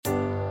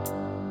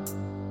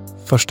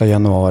1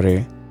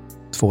 januari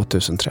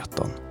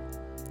 2013.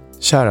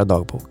 Kära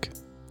dagbok.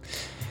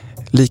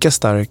 Lika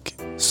stark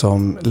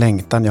som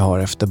längtan jag har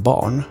efter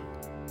barn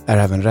är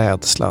även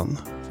rädslan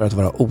för att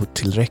vara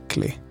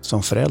otillräcklig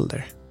som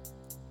förälder.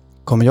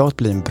 Kommer jag att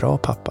bli en bra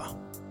pappa?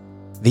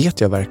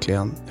 Vet jag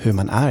verkligen hur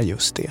man är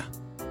just det?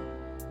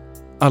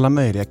 Alla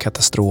möjliga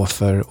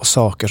katastrofer och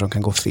saker som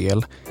kan gå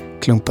fel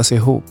klumpas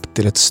ihop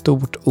till ett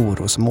stort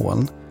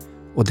orosmoln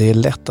och det är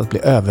lätt att bli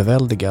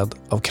överväldigad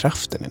av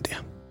kraften i det.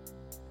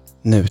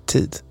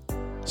 Nutid.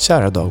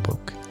 Kära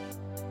dagbok.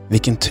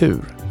 Vilken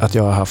tur att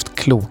jag har haft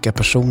kloka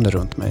personer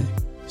runt mig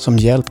som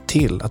hjälpt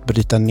till att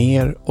bryta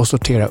ner och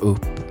sortera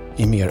upp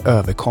i mer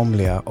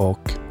överkomliga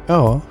och,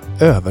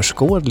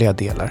 överskådliga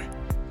delar.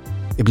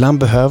 Ibland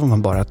behöver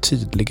man bara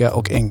tydliga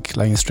och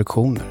enkla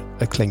instruktioner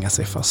att klänga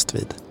sig fast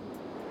vid.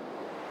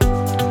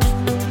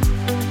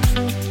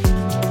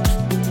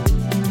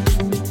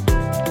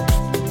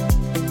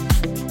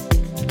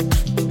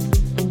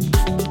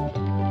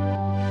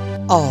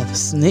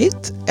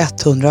 Avsnitt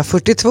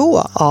 142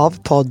 av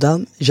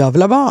podden Jag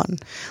vill ha barn.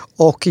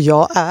 Och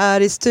jag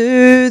är i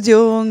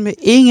studion med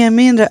ingen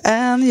mindre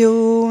än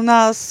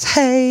Jonas.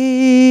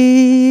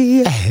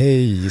 Hej!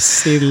 Hej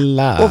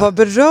Silla! Och vad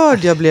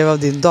berörd jag blev av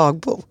din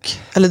dagbok.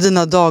 Eller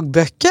dina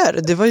dagböcker.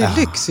 Det var ju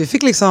lyx. Vi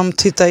fick liksom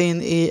titta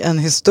in i en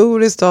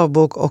historisk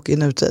dagbok och i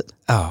nutid.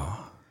 Ja,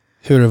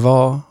 hur det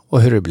var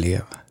och hur det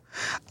blev.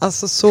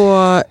 Alltså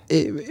så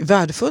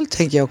värdefullt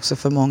tänker jag också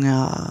för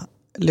många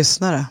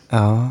lyssnare.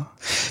 Ja.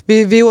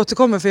 Vi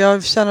återkommer för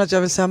jag känner att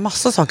jag vill säga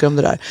massa saker om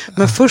det där.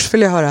 Men först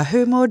vill jag höra,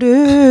 hur mår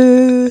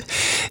du?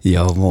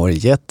 Jag mår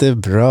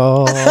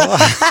jättebra.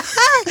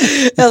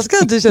 Jag älskar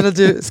att du känner att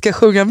du ska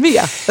sjunga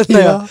med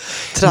när jag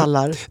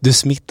trallar. Du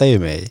smittar ju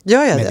mig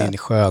med din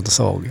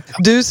skönsång.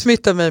 Du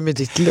smittar mig med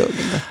ditt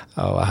lugn.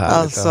 Ja, vad härligt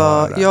alltså,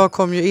 att höra. jag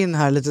kom ju in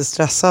här lite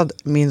stressad,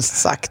 minst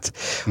sagt.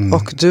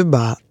 Och du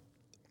bara,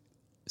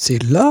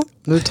 Silla,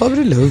 nu tar vi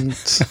det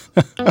lugnt.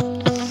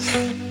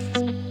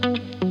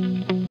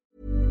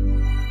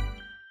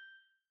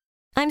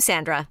 I'm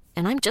Sandra,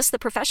 and I'm just the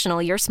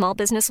professional your small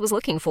business was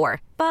looking for.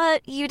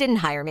 But you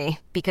didn't hire me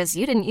because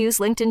you didn't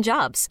use LinkedIn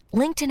Jobs.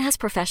 LinkedIn has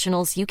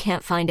professionals you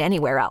can't find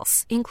anywhere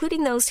else,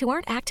 including those who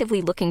aren't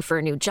actively looking for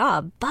a new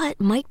job,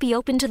 but might be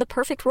open to the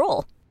perfect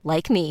role,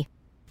 like me.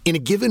 In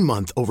a given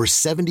month, over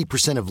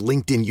 70% of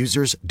LinkedIn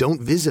users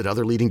don't visit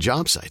other leading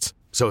job sites.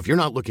 So if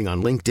you're not looking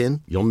on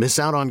LinkedIn, you'll miss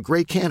out on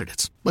great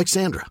candidates, like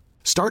Sandra.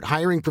 Start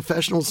hiring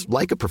professionals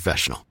like a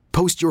professional.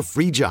 Post your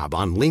free job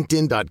on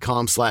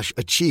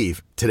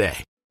linkedin.com/achieve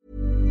today.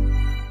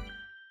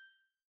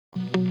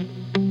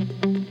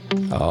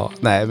 Ja,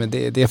 nej, men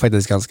det är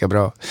faktiskt ganska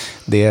bra.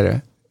 Det är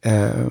det.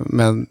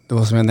 Men det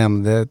var som jag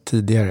nämnde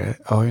tidigare.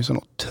 Jag har ju en sån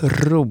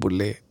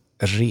otrolig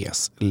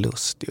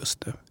reslust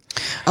just nu.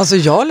 Alltså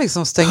jag har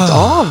liksom stängt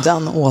av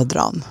den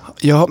ådran.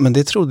 Ja, men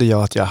det trodde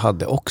jag att jag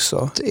hade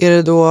också. Är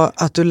det då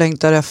att du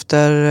längtar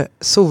efter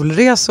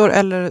solresor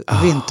eller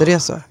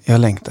vinterresor? Jag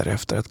längtar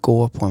efter att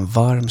gå på en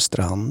varm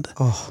strand.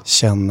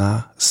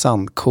 Känna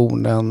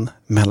sandkornen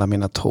mellan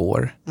mina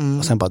tår.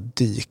 Och sen bara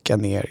dyka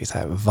ner i så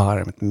här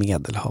varmt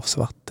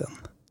medelhavsvatten.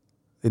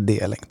 Det är det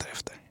jag längtar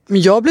efter.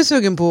 Men jag blir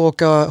sugen på att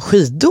åka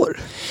skidor.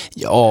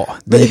 Ja.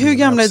 Men hur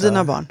gamla är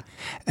dina barn?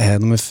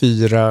 De är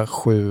 4,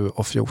 7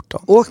 och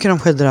 14. Åker de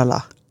skidor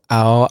alla?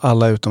 Ja,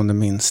 alla utom den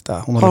minsta.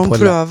 Har hon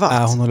prövat?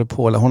 Ja, hon håller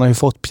på. Hon har ju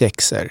fått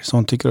pjäxor, så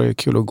hon tycker det är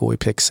kul att gå i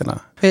pjäxorna.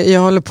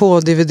 Jag håller på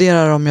att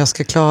dividera om jag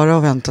ska klara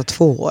att vänta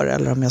 2 år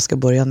eller om jag ska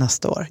börja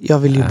nästa år. Jag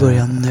vill ju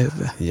börja nu.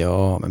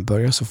 Ja, men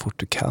börja så fort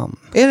du kan.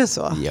 Är det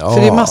så? Ja.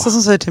 För det är massa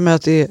som säger till mig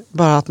att det är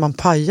bara att man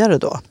pajar det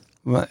då.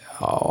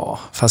 Ja,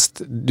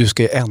 fast du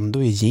ska ju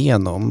ändå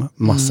igenom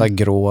massa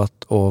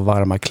gråt och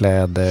varma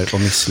kläder och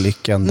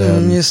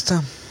misslyckanden. Just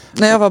det.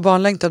 När jag var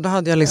barnlängtad då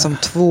hade jag liksom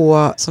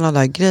 2 sådana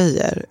där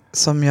grejer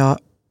som jag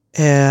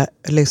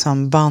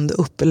liksom band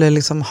upp eller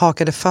liksom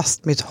hakade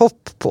fast mitt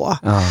hopp på.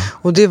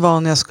 Och det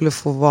var när jag skulle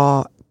få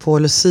vara på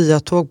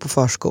Lucia-tåg på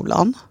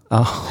förskolan.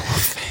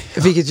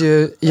 Vilket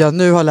ju jag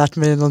nu har lärt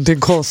mig någonting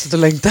konstigt att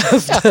längta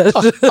efter.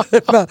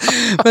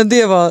 men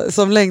det var,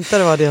 som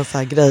längtade var det en sån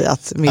här grej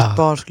att mitt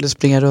barn skulle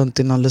springa runt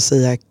i någon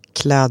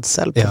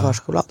Lucia-klädsel på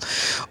förskolan.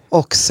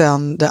 Och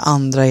sen det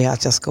andra är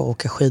att jag ska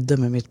åka skidor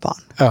med mitt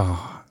barn.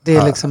 Det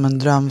är liksom en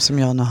dröm som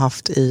jag nu har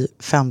haft i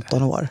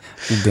 15 år.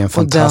 Det är en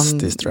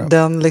fantastisk dröm.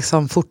 Den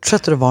liksom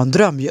fortsätter att vara en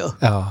dröm ju.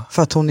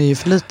 För att hon är ju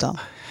för liten.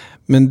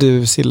 Men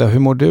du Silla, hur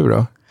mår du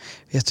då?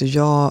 Vet du,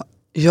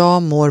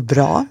 jag mår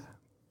bra.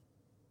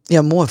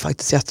 Jag mår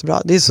faktiskt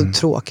jättebra. Det är så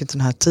tråkigt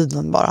den här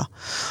tiden bara.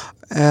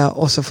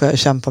 Och så får jag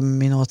kämpa med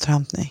min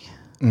återhämtning.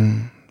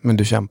 Men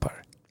du kämpar?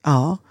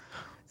 Ja.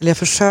 Eller jag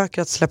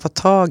försöker att släppa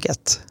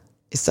taget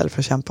istället för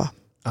att kämpa.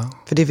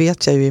 För det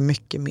vet jag ju är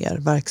mycket mer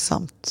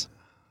verksamt.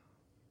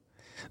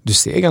 Du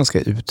ser ganska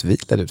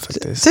utvilad ut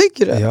faktiskt.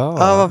 Tycker du? Ja,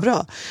 vad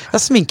bra. Jag har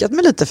sminkat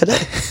mig lite för dig.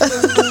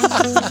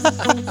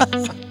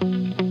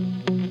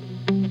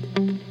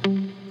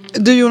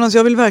 Du Jonas,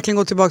 jag vill verkligen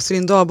gå tillbaka till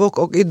din dagbok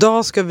och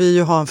idag ska vi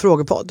ju ha en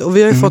frågepodd. Och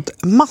vi har ju fått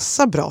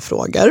massa bra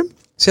frågor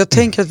Så jag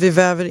tänker att vi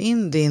väver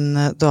in din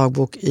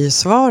dagbok i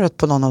svaret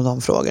på någon av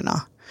de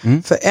frågorna.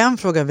 För en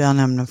fråga vi har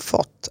nämligen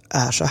fått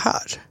är så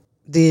här.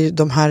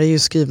 De här är ju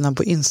skrivna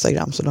på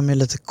Instagram så de är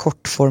lite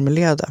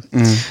kortformulerade.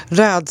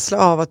 Rädsla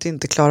av att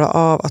inte klara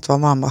av att vara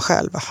mamma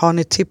själv. Har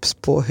ni tips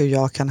på hur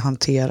jag kan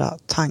hantera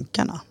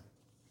tankarna?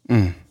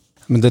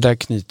 Men det där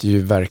knyter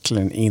ju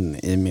verkligen in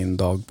i min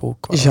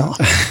dagbok. Va? Ja.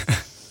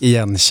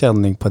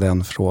 Igenkänning på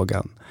den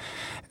frågan.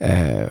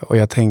 Och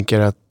jag tänker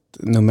att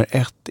nummer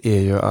 1 är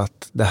ju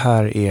att det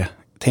här är,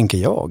 tänker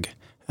jag,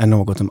 är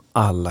något som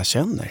alla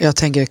känner. Jag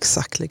tänker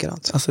exakt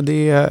likadant. Alltså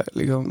det är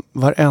liksom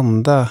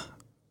varenda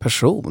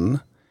person,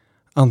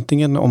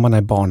 antingen om man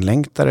är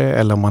barnlängtare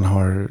eller om man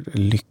har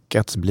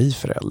lyckats bli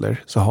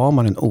förälder, så har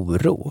man en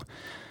oro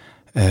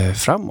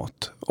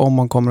framåt. Om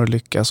man kommer att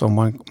lyckas,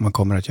 om man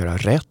kommer att göra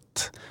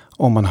rätt,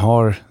 om man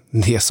har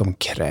det som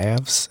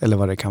krävs eller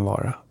vad det kan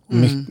vara.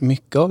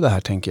 Mycket av det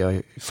här tänker jag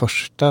i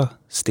första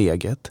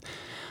steget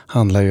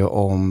handlar ju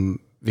om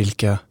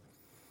vilka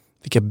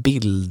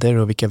bilder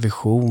och vilka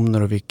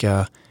visioner och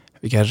vilka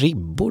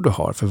ribbor du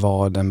har för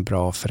vad en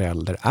bra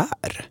förälder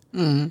är.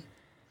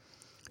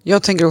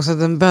 Jag tänker också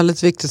att en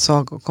väldigt viktig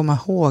sak att komma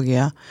ihåg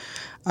är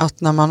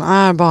att när man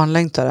är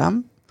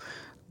barnlängtare,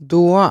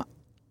 då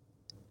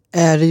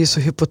är det ju så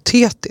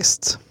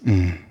hypotetiskt.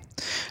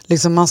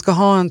 Liksom man ska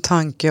ha en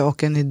tanke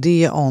och en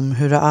idé om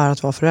hur det är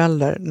att vara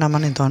förälder när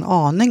man inte har en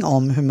aning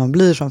om hur man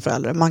blir som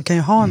förälder. Man kan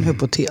ju ha en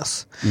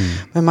hypotes,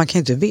 men man kan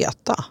inte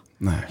veta.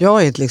 Nej.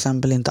 Jag är till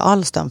exempel inte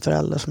alls den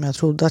förälder som jag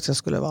trodde att jag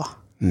skulle vara.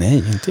 Nej,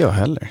 inte jag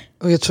heller.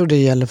 Och jag tror det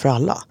gäller för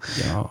alla.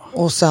 Ja.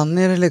 Och sen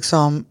är det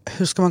liksom,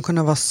 hur ska man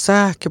kunna vara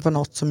säker på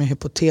något som är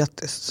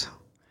hypotetiskt?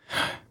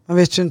 Man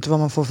vet ju inte vad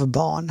man får för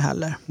barn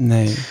heller.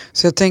 Nej.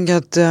 Så jag tänker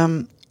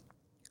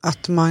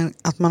att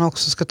man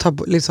också ska ta,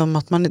 liksom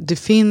att man,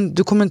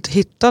 du kommer inte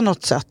hitta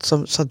något sätt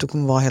så att du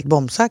kommer vara helt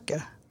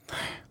bombsäker.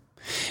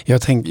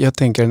 Jag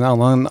tänker en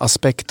annan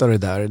aspekt av det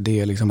där, det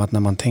är liksom att när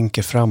man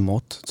tänker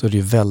framåt så är det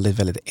ju väldigt,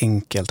 väldigt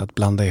enkelt att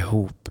blanda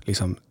ihop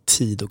liksom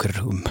tid och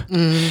rum.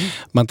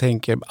 Man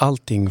tänker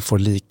allting får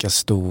lika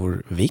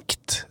stor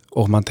vikt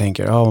och man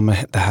tänker om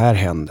det här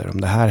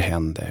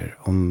händer,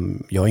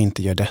 om jag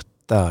inte gör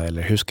detta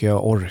eller hur ska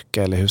jag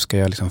orka eller hur ska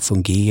jag liksom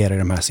fungera i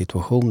de här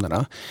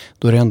situationerna.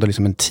 Då är det ändå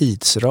liksom en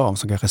tidsram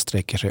som kanske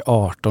sträcker sig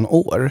 18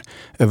 år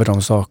över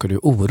de saker du är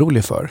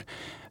orolig för.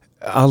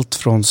 Allt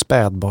från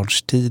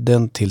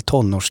spädbarnstiden till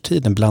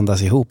tonårstiden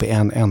blandas ihop i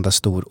en enda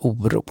stor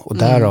oro. Och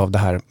därav det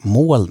här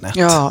molnet.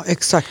 Ja,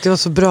 exakt. Det var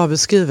så bra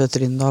beskrivet i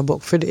din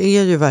dagbok. För det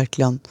är ju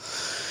verkligen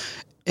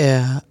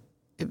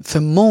för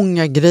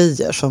många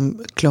grejer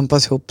som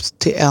klumpas ihop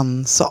till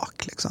en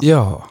sak. Liksom.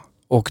 Ja,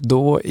 och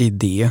då i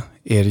det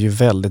är det ju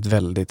väldigt,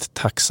 väldigt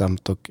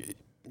tacksamt och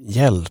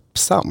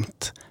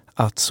hjälpsamt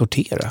att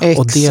sortera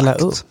och dela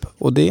upp.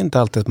 Och det är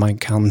inte alltid att man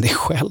kan det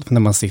själv när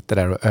man sitter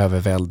där och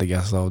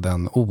överväldigas av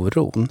den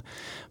oron.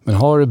 Men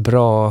har du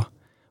bra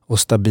och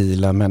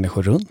stabila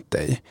människor runt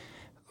dig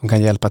som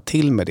kan hjälpa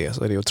till med det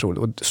så är det otroligt.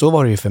 Och så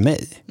var det ju för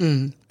mig.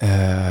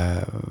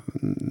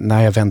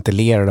 När jag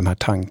ventilerar de här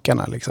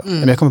tankarna. Liksom.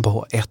 Men jag kommer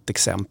på ett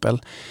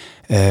exempel.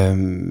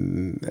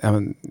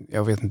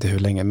 Jag vet inte hur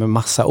länge, men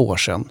massa år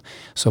sedan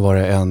så var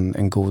det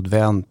en god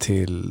vän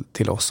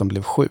till oss som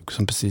blev sjuk,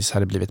 som precis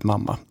hade blivit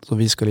mamma. Så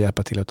vi skulle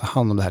hjälpa till att ta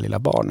hand om det här lilla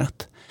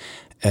barnet.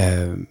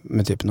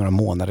 Med typ några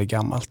månader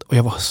gammalt. Och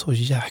jag var så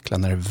jäkla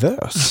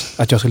nervös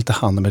att jag skulle ta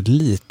hand om ett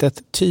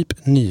litet,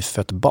 typ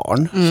nyfött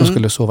barn som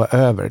skulle sova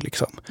över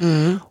liksom.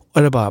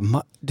 Och det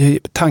bara,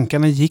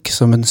 tankarna gick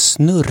som en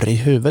snurr i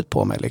huvudet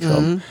på mig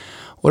liksom.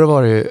 Och då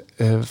var det ju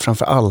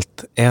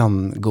framförallt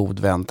en god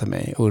vän till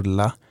mig,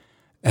 Ulla,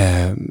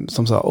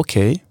 som sa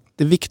okej,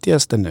 det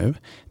viktigaste nu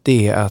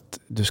det är att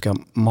du ska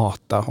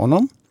mata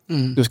honom,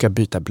 du ska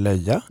byta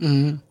blöja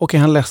och är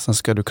han ledsen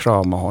ska du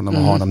krama honom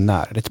och ha honom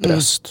nära ditt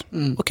bröst.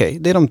 Okej,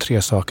 det är de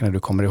 3 sakerna du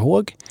kommer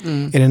ihåg.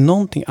 Är det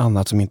någonting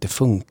annat som inte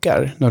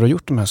funkar när du har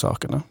gjort de här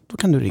sakerna, då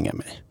kan du ringa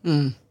mig.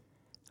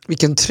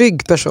 Vilken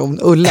trygg person,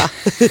 Ulla.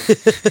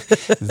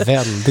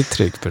 Väldigt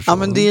trygg person. Ja,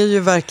 men det är ju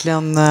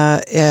verkligen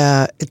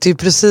det är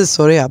precis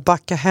så det är.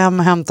 Backa hem,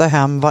 hämta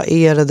hem. Vad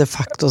är det de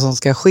facto som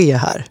ska ske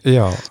här?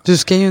 Ja. Du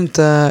ska ju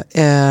inte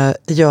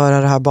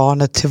göra det här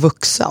barnet till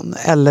vuxen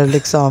eller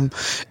liksom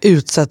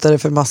utsätta det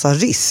för massa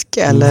risk.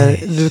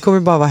 Eller du kommer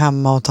bara vara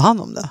hemma och ta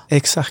hand om det.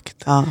 Exakt.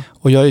 Ja.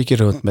 Och jag gick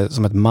runt med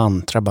som ett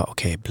mantra. Bara,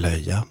 okej,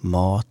 blöja,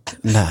 mat,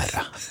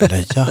 nära.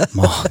 Blöja,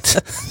 mat,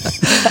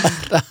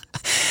 nära.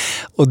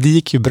 Och det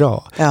gick ju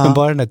bra. Ja. Men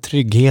bara den där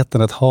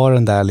tryggheten att ha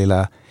den där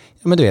lilla,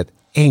 ja men du vet,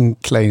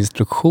 enkla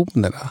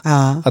instruktionerna.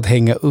 Ja. Att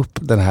hänga upp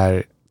den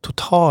här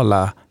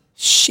totala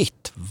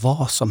shit,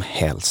 vad som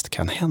helst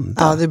kan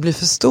hända. Ja, det blir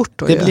för stort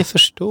då. Det blir för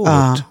stort,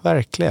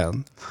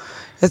 verkligen.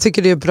 Jag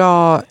tycker det är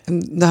bra,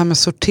 det här med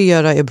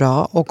sortera är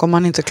bra. Och om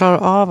man inte klarar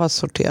av att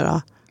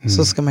sortera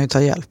så ska man ju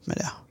ta hjälp med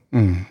det.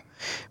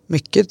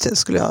 Mycket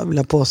skulle jag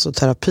vilja påstå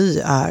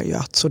terapi är ju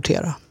att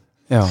sortera.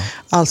 Ja.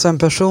 Alltså en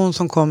person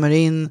som kommer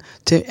in,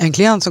 en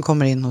klient som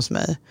kommer in hos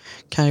mig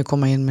kan ju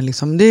komma in med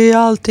liksom,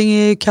 allting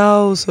är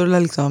kaos och,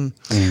 liksom,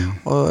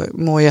 och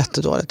mår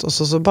jättedåligt. Och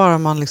så bara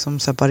man liksom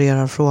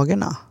separerar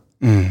frågorna.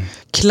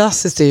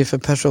 Klassiskt är ju för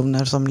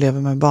personer som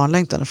lever med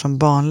barnlängtan, eftersom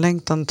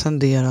barnlängtan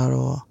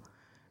tenderar att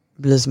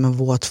bli som en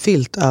våt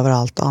filt över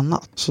allt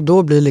annat. Så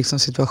då blir liksom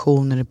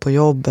situationer på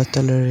jobbet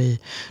eller i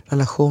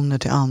relationer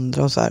till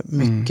andra och så här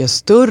mycket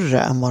större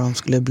än vad de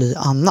skulle bli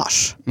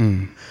annars.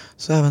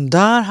 Så även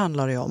där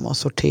handlar det om att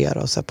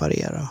sortera och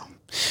separera.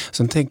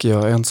 Sen tänker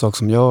jag en sak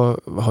som jag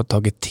har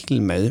tagit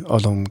till mig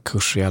av de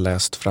kurser jag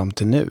läst fram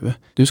till nu.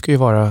 Du ska ju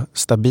vara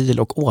stabil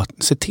och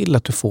se till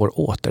att du får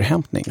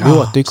återhämtning.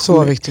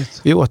 Så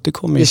viktigt.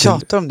 Vi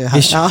tjatar om det här.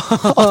 Vi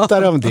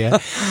tjatar om det.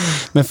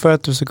 Men för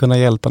att du ska kunna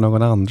hjälpa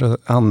någon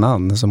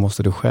annan så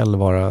måste du själv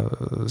vara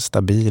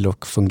stabil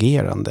och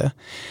fungerande.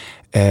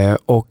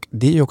 Och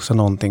det är ju också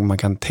någonting man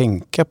kan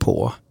tänka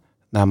på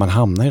när man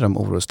hamnar i de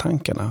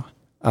orostankarna.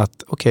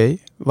 Att okej,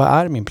 vad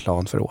är min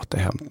plan för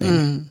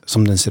återhämtning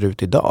som den ser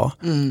ut idag?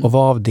 Och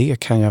vad av det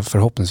kan jag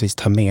förhoppningsvis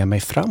ta med mig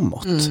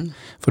framåt?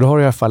 För då har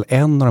du i alla fall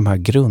en av de här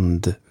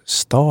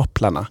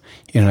grundstaplarna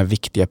i den här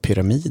viktiga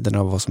pyramiden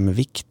av vad som är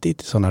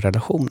viktigt i sådana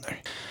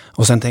relationer.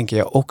 Och sen tänker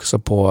jag också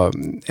på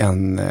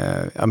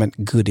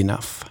good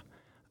enough.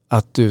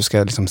 Att du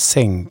ska liksom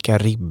sänka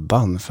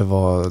ribban för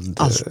vad...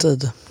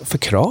 Alltid. För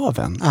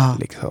kraven,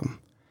 liksom.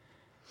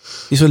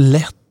 Det är så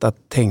lätt att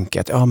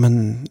tänka att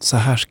så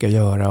här ska jag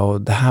göra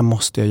och det här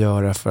måste jag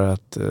göra för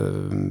att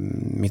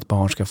mitt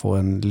barn ska få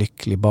en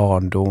lycklig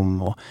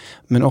barndom.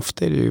 Men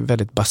ofta är det ju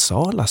väldigt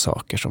basala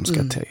saker som ska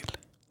till.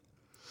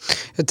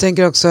 Jag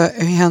tänker också,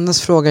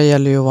 hennes fråga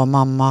gäller ju att vara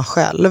mamma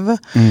själv.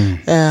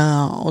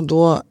 Och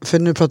då, för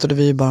nu pratade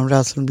vi ju bara om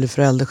rädslan att bli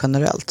förälder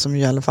generellt, som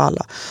gäller för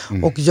alla.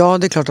 Och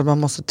det är klart att man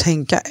måste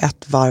tänka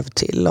ett varv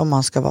till om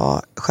man ska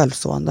vara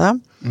självstående.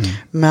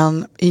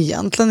 Men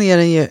egentligen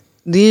är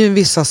det är ju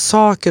vissa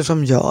saker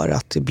som gör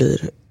att det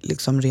blir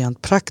liksom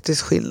rent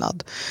praktisk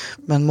skillnad.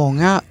 Men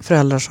många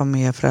föräldrar som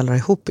är föräldrar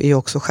ihop är ju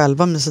också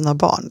själva med sina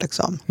barn.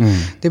 Liksom.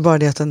 Det är bara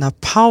det att den här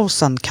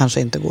pausen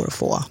kanske inte går att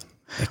få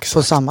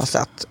på samma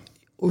sätt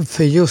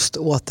för just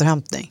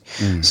återhämtning.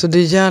 Så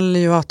det gäller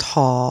ju att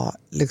ha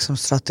liksom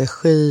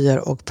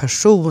strategier och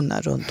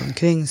personer runt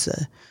omkring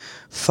sig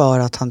för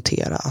att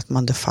hantera att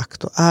man de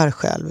facto är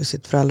själv i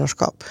sitt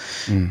föräldraskap.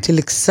 Till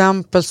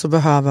exempel så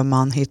behöver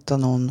man hitta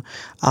någon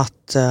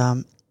att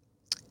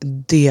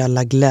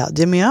dela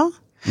glädje med.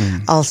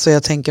 Alltså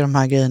jag tänker de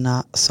här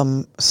grejerna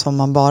som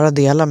man bara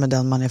delar med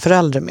den man är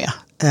förälder med.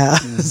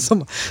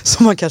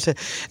 Som man kanske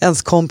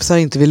ens kompisar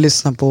inte vill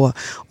lyssna på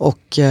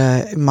och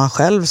man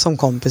själv som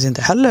kompis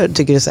inte heller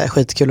tycker det är så här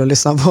skitkul att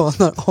lyssna på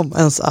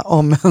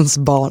om ens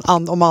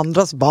barn, om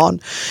andras barn.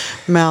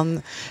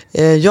 Men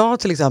jag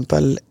till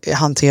exempel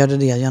hanterade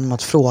det genom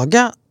att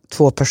fråga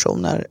två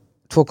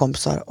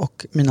kompisar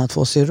och mina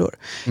 2 syrror.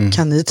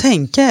 Kan ni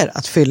tänka er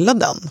att fylla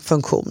den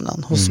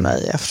funktionen hos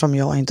mig eftersom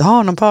jag inte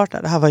har någon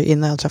partner? Det här var ju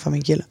innan jag träffade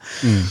min kille.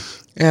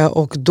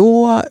 Och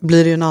då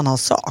blir det ju en annan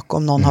sak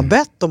om någon har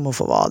bett om att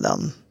få vara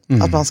den.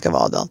 Att man ska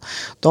vara den.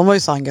 De var ju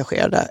så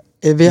engagerade.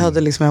 Vi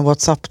hade liksom en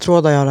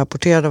WhatsApp-tråd där jag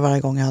rapporterade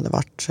varje gång jag hade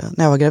varit,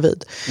 när jag var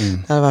gravid.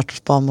 Jag hade varit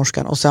hos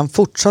barnmorskan. Och sen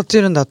fortsatte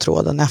ju den där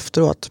tråden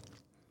efteråt.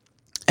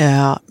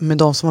 Med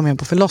de som var med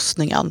på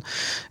förlossningen.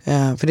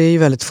 För det är ju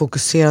väldigt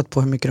fokuserat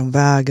på hur mycket de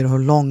väger och hur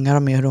långa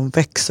de är, hur de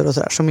växer och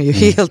sådär. Som är ju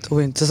helt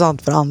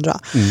ointressant för andra.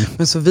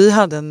 Men så vi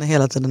hade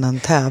hela tiden en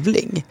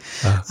tävling.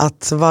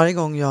 Att varje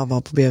gång jag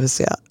var på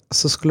BVC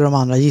så skulle de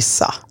andra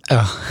gissa.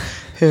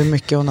 Hur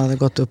mycket hon hade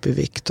gått upp i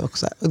vikt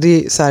också. Och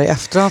det är så här, i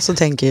efterhand så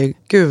tänker jag,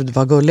 gud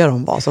vad gulliga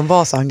de var som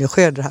var så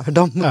engagerade i det här. För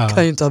de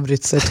kan ju inte ha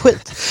brytt sig ett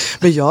skit.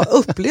 Men jag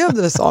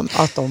upplevde det som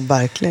att de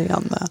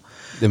verkligen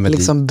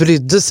liksom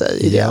brydde sig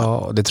i det.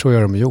 Ja, det tror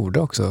jag de gjorde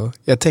också.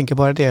 Jag tänker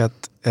bara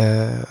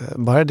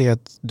det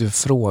att du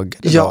frågade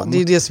dem. Ja,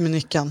 det är det som är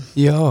nyckeln.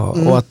 Ja,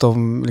 och att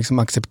de liksom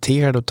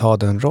accepterade att ta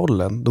den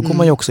rollen. Då går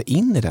man ju också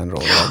in i den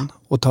rollen.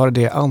 Och tar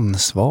det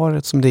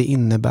ansvaret som det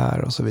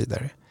innebär och så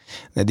vidare.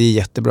 Nej, det är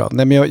jättebra.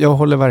 Nej, men jag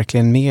håller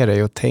verkligen med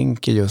dig och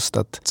tänker just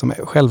att som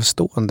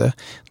självstående,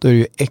 då är det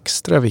ju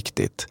extra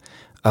viktigt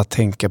att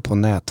tänka på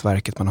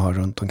nätverket man har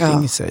runt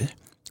omkring sig.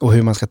 Och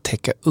hur man ska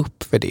täcka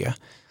upp för det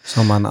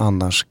som man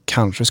annars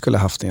kanske skulle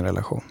haft i en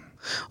relation.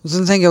 Och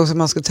sen tänker jag också att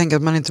man ska tänka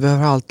att man inte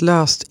behöver ha allt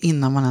löst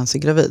innan man ens är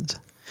gravid.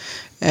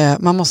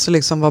 Man måste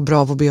liksom vara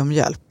bra på att be om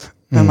hjälp.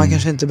 Men man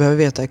kanske inte behöver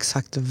veta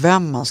exakt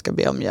vem man ska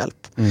be om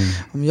hjälp.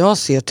 Om jag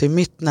ser till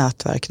mitt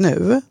nätverk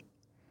nu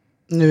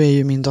är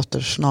ju min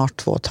dotter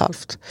snart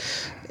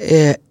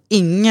 2,5.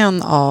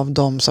 Ingen av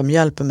dem som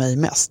hjälper mig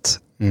mest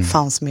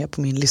fanns med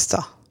på min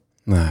lista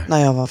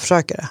när jag var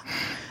försökare.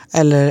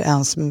 Eller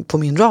ens på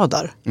min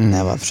radar när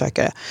jag var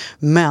försökare.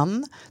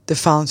 Men det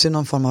fanns ju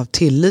någon form av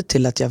tillit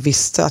till att jag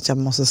visste att jag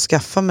måste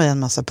skaffa mig en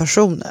massa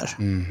personer.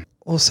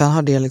 Och sen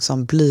har det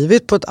liksom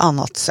blivit på ett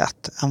annat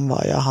sätt än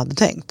vad jag hade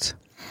tänkt.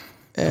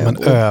 Man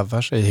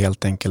övar sig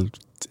helt enkelt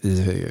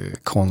i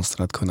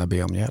konsten att kunna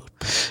be om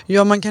hjälp.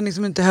 Ja, man kan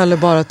liksom inte heller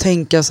bara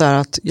tänka så här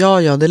att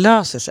ja, det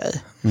löser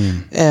sig.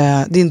 Det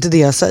är inte det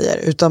jag säger,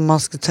 utan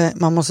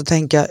man måste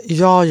tänka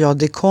ja,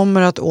 det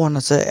kommer att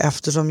ordna sig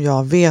eftersom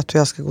jag vet hur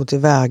jag ska gå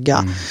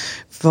tillväga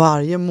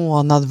varje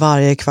månad,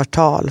 varje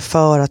kvartal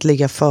för att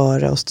ligga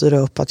före och styra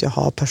upp att jag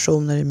har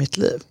personer i mitt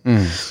liv.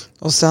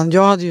 Och sen,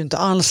 jag hade ju inte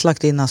alls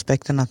lagt in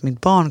aspekten att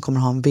mitt barn kommer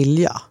ha en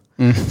vilja.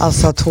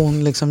 Alltså att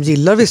hon liksom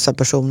gillar vissa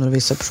personer och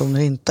vissa personer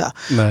inte.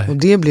 Nej. Och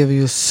det blev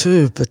ju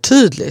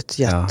supertydligt,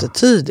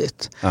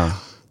 jättetidigt. Ja.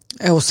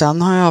 Och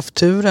sen har jag haft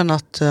turen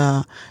att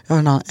jag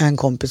har en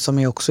kompis som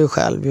är också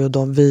själv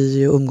och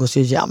vi umgås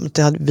ju jämt.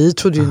 Vi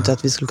trodde ju inte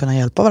att vi skulle kunna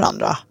hjälpa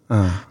varandra.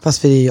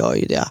 Fast vi gör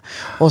ju det.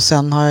 Och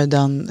sen har jag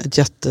ett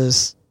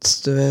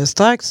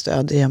jättestarkt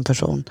stöd i en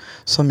person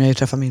som jag ju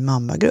träffar min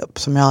mammagrupp,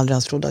 som jag aldrig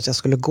ens trodde att jag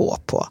skulle gå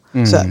på.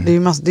 Så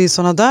det är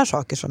sådana där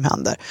saker som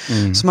händer.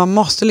 Så man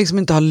måste liksom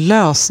inte ha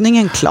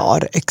lösningen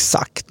klar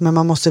exakt, men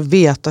man måste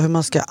veta hur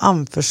man ska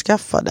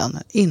anförskaffa den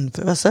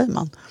inför, vad säger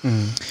man?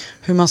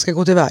 Hur man ska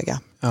gå tillväga.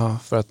 Ja,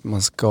 för att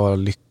man ska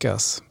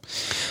lyckas.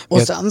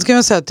 Och sen ska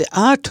jag säga att det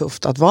är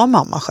tufft att vara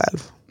mamma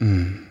själv.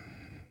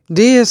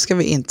 Det ska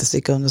vi inte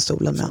sticka under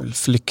stolen med. En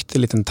flyktig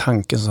liten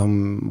tanke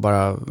som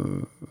bara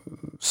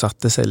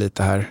satte sig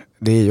lite här.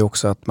 Det är ju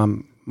också att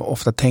man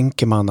ofta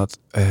tänker man att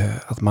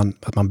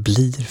man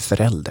blir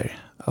förälder.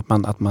 Att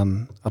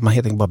man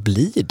helt enkelt bara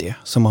blir det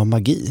som har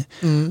magi.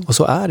 Och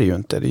så är det ju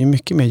inte. Det är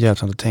mycket mer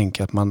hjälpsamt att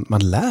tänka att man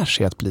lär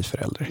sig att bli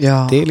förälder.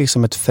 Ja. Det är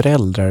liksom ett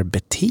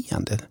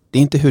föräldrabeteende. Det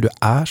är inte hur du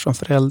är som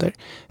förälder,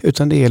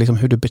 utan det är liksom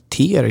hur du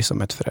beter dig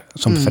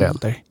som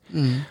förälder.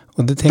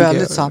 Och det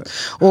väldigt sant.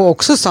 Och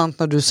också sant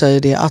när du säger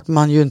det, att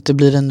man ju inte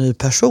blir en ny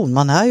person.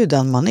 Man är ju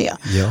den man är.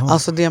 Ja.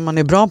 Alltså det man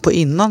är bra på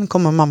innan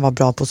kommer man vara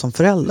bra på som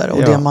förälder.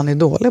 Och det man är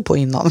dålig på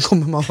innan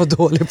kommer man vara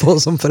dålig på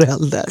som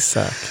förälder.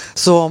 Exakt.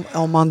 Så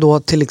om man då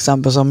till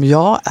exempel som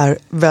jag är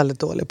väldigt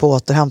dålig på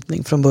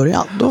återhämtning från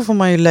början, då får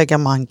man ju lägga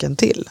manken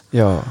till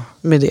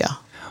med det.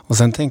 Och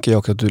sen tänker jag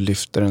också att du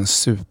lyfter en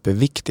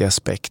superviktig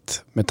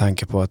aspekt med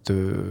tanke på att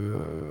du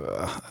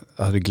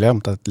hade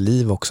glömt att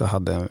Liv också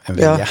hade en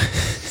vilja. Ja.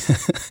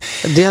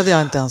 Det hade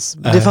jag inte ens,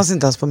 det fanns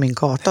inte ens på min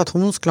karta att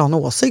hon skulle ha en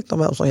åsikt om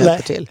vem som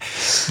hjälper till.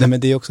 Nej, men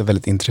det är också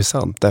väldigt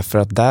intressant, därför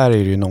att där är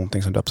det ju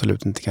någonting som du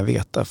absolut inte kan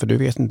veta, för du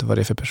vet inte vad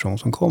det är för person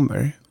som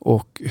kommer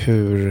och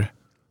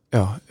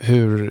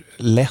hur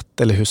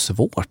lätt eller hur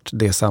svårt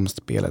det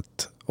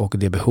samspelet och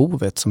det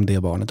behovet som det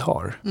barnet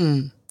har.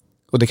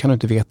 Och det kan du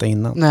inte veta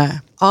innan. Nej.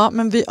 Ja,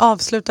 men vi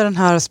avslutar den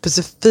här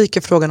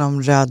specifika frågan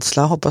om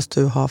rädsla. Hoppas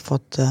du har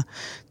fått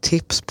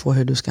tips på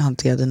hur du ska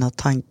hantera dina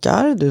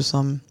tankar. Du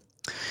som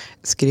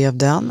skrev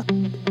den.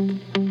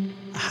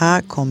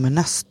 Här kommer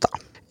nästa.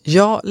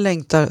 Jag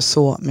längtar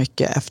så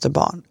mycket efter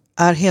barn.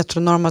 Är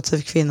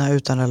heteronormativ kvinna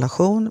utan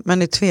relation,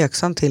 men är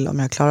tveksam till om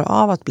jag klarar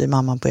av att bli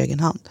mamma på egen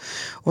hand.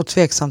 Och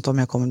tveksamt om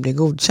jag kommer bli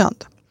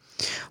godkänd.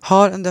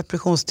 Har en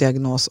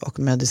depressionsdiagnos och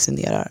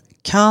medicinerar.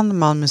 Kan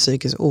man med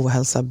psykisk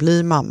ohälsa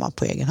bli mamma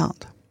på egen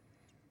hand?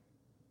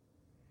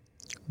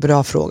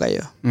 Bra fråga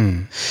ju.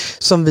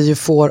 Som vi ju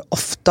får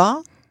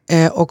ofta.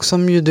 Och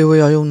som ju du och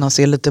jag, Jonas,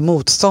 är lite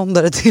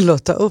motståndare till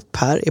att ta upp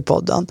här i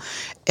podden.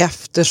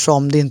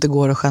 Eftersom det inte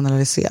går att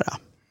generalisera.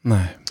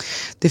 Nej.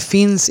 Det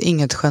finns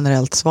inget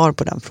generellt svar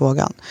på den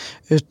frågan.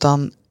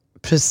 Utan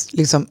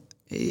liksom,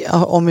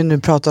 om vi nu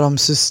pratar om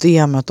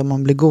systemet, om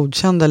man blir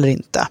godkänd eller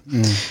inte.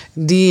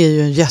 Det är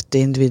ju en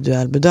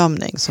jätteindividuell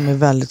bedömning som är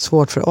väldigt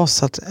svårt för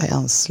oss att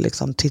ens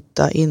liksom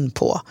titta in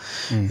på.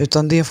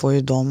 Utan det får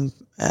ju de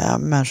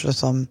människor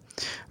som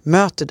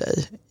möter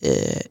dig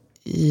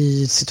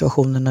i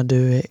situationen när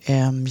du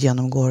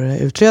genomgår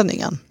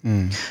utredningen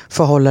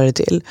förhålla dig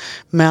till.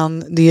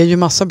 Men det är ju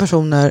massa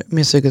personer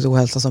med psykisk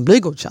ohälsa som blir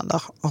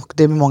godkända, och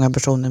det är många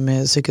personer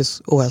med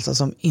psykisk ohälsa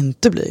som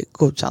inte blir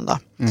godkända.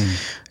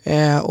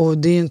 Och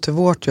det är ju inte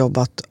vårt jobb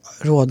att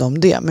råda om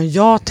det, men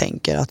jag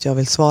tänker att jag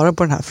vill svara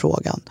på den här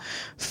frågan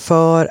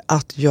för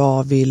att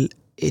jag vill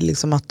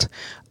liksom att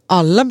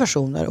alla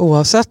personer,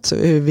 oavsett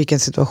vilken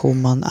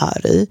situation man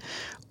är i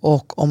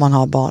och om man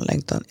har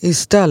barnlängtan,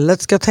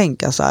 istället ska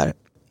tänka så här: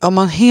 om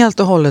man helt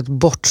och hållet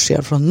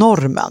bortser från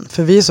normen,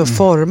 för vi är så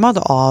formade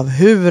av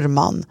hur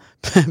man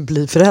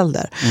blir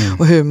förälder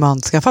och hur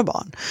man skaffar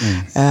barn.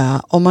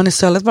 Om man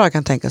istället bara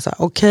kan tänka så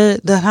här: okej,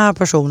 den här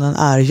personen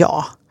är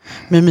jag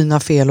med mina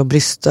fel och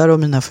brister och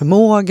mina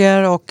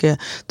förmågor, och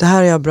det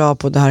här är jag bra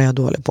på, det här är jag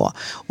dålig på.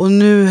 Och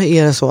nu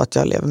är det så att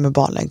jag lever med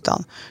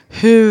barnlängtan.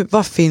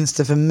 Vad finns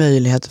det för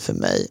möjligheter för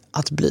mig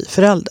att bli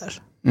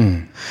förälder?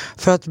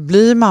 För att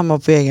bli mamma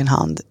på egen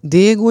hand,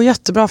 det går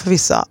jättebra för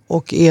vissa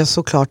och är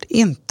såklart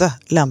inte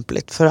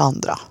lämpligt för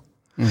andra.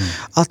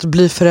 Att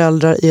bli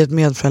föräldrar i ett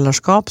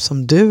medföräldraskap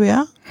som du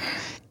är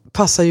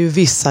passar ju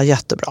vissa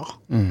jättebra.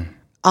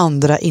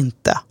 Andra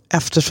inte,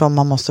 eftersom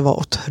man måste vara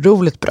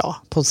otroligt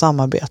bra på att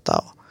samarbeta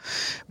och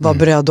vara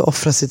beredd att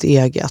offra sitt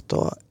eget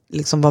och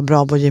liksom vara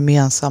bra på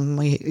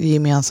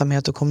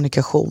gemensamhet och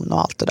kommunikation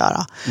och allt det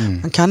där.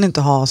 Man kan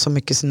inte ha så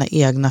mycket sina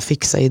egna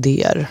fixa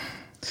idéer.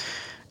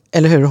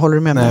 Eller hur? Håller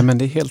du med mig? Nej, men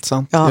det är helt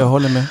sant. Ja. Jag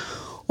håller med.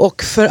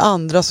 Och för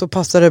andra så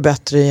passar det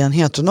bättre i en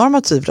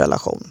heteronormativ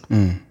relation.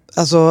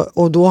 Alltså,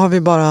 och då har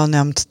vi bara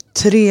nämnt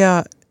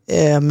 3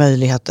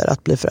 möjligheter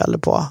att bli förälder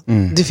på.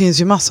 Det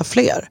finns ju massa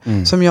fler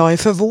som jag är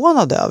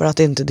förvånad över att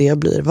inte det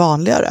blir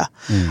vanligare.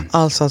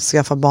 Alltså att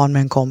skaffa barn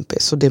med en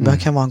kompis, och det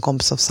kan vara en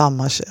kompis av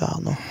samma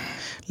kön och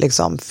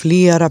liksom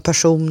flera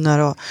personer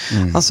och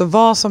alltså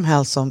vad som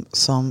helst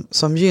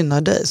som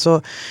gynnar dig.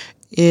 Så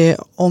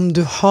om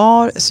du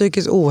har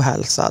psykisk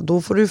ohälsa,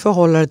 då får du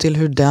förhålla dig till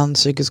hur den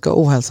psykiska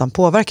ohälsan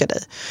påverkar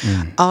dig.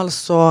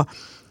 Alltså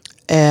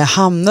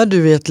hamnar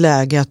du i ett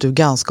läge att du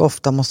ganska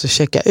ofta måste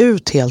checka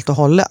ut helt och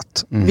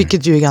hållet,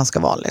 vilket ju är ganska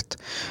vanligt,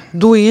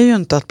 då är ju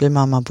inte att bli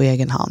mamma på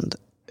egen hand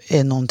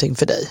någonting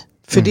för dig.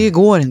 För det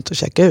går inte att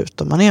checka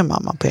ut om man är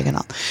mamma på egen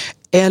hand.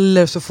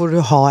 Eller så får du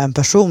ha en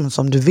person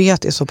som du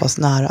vet är så pass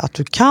nära att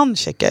du kan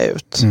checka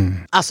ut.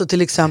 Alltså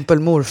till exempel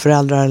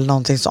morföräldrar eller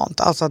någonting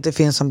sånt. Alltså att det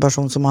finns en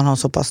person som man har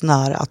så pass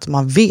nära att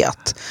man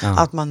vet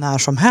att man när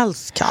som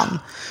helst kan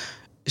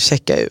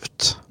checka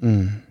ut.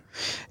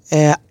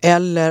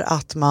 Eller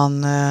att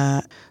man,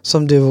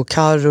 som du och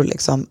Karo,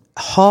 liksom,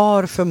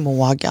 har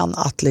förmågan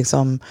att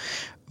liksom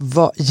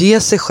ge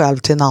sig själv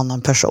till en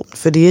annan person.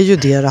 För det är ju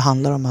det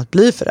handlar om, att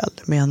bli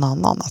förälder med en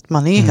annan. Att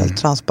man är helt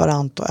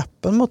transparent och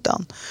öppen mot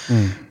den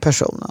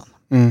personen.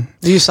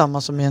 Det är ju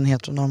samma som i en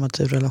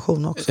heteronormativ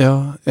relation också.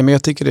 Ja, men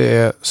jag tycker det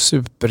är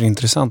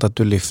superintressant att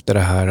du lyfter det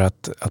här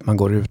att man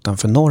går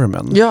utanför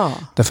normen. Ja.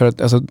 Därför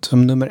att alltså,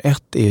 som nummer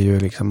 1 är ju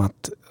liksom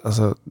att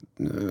alltså,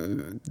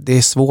 det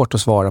är svårt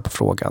att svara på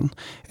frågan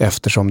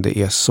eftersom det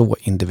är så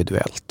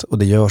individuellt och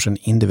det görs en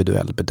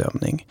individuell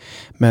bedömning.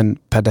 Men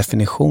per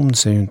definition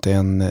så är ju inte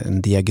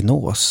en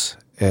diagnos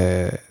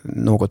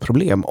något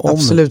problem. Om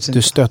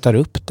du stöter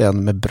upp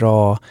den med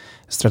bra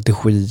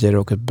strategier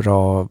och ett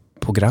bra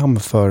program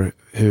för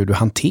hur du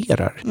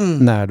hanterar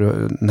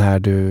när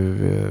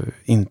du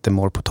inte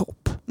mår på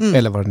topp.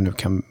 Eller vad det nu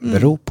kan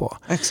bero på.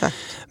 Exakt.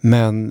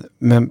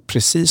 Men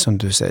precis som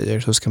du säger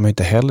så ska man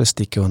inte heller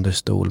sticka under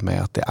stol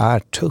med att det är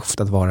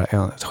tufft att vara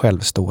en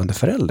självstående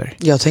förälder.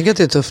 Jag tänker att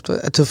det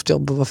är ett tufft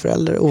jobb att vara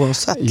förälder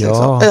oavsett.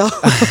 Ja, liksom.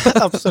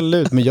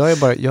 absolut. Men jag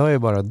är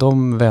bara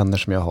de vänner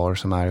som jag har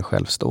som är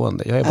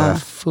självstående. Jag är bara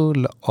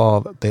full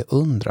av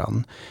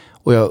beundran.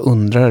 Och jag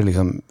undrar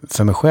liksom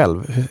för mig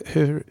själv,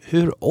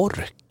 hur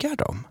orkar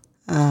de?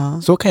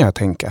 Så kan jag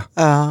tänka.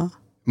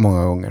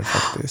 Många gånger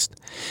faktiskt.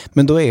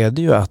 Men då är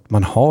det ju att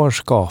man har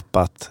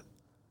skapat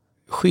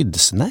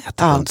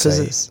skyddsnät runt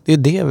sig.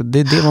 Det är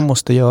det man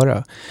måste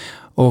göra.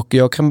 Och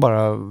jag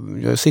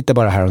sitter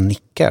bara här och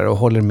nickar och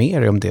håller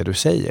med dig om det du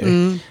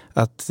säger.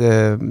 Att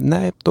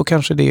nej, då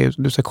kanske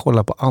du ska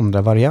kolla på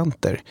andra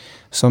varianter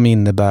som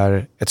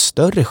innebär ett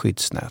större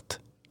skyddsnät.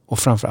 Och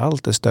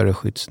framförallt ett större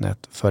skyddsnät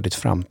för ditt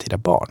framtida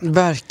barn.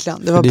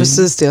 Verkligen, det var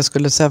precis det jag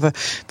skulle säga.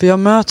 För jag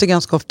möter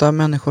ganska ofta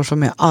människor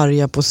som är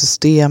arga på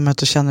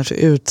systemet och känner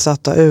sig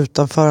utsatta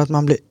utanför, att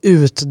man blir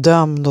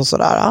utdömd och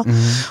sådär.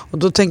 Och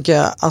då tänker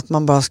jag att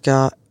man bara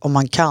ska, om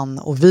man kan,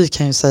 och vi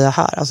kan ju säga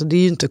här, alltså det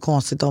är ju inte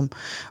konstigt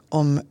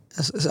om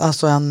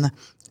alltså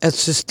ett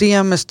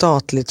system med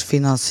statligt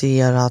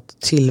finansierat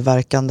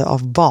tillverkande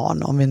av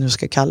barn, om vi nu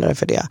ska kalla det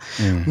för det,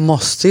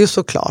 måste ju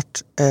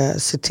såklart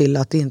se till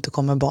att det inte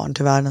kommer barn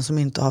till världen som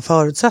inte har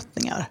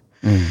förutsättningar.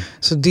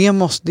 Så det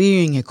är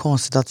ju inget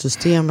konstigt att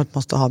systemet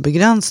måste ha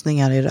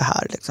begränsningar i det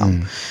här.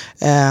 Liksom.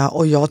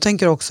 Och jag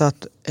tänker också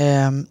att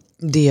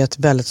det är ett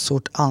väldigt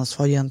stort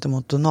ansvar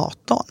gentemot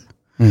donatorn.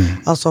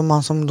 Alltså om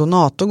man som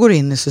donator går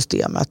in i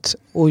systemet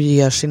och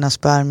ger sina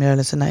spermier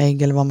eller sina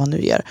ägg eller vad man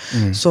nu ger,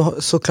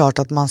 så klart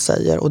att man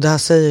säger, och det här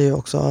säger ju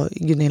också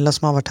Gunilla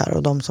som har varit här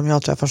och de som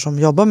jag träffar som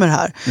jobbar med det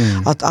här,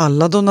 att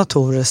alla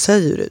donatorer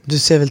säger, du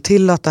ser väl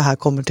till att det här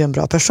kommer till en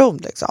bra person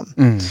liksom.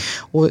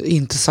 Och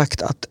inte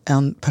sagt att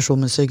en person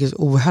med psykisk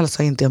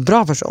ohälsa inte är en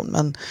bra person,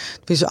 men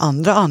det finns ju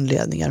andra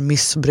anledningar,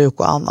 missbruk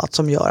och annat,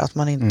 som gör att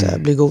man inte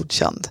blir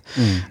godkänd.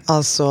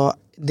 Alltså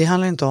det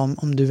handlar inte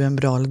om du är en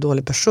bra eller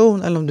dålig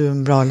person eller om du är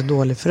en bra eller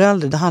dålig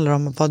förälder. Det handlar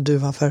om vad du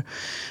har för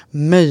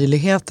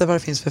möjligheter, vad det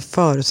finns för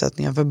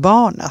förutsättningar för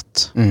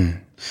barnet.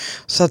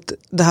 Så att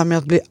det här med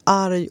att bli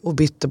arg och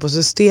bitter på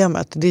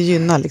systemet, det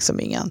gynnar liksom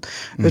ingen.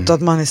 Utan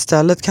att man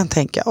istället kan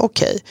tänka,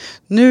 okej,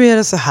 nu är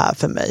det så här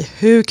för mig.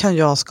 Hur kan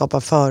jag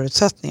skapa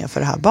förutsättningar för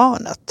det här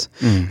barnet?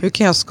 Hur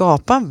kan jag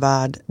skapa en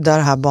värld där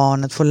det här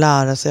barnet får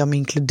lära sig om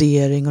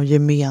inkludering och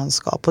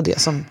gemenskap och det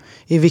som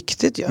är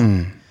viktigt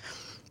ju.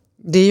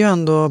 Det är ju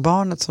ändå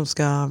barnet som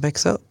ska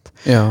växa upp.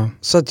 Ja.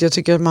 Så att jag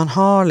tycker att man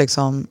har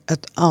liksom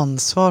ett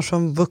ansvar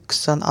som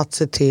vuxen att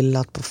se till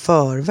att på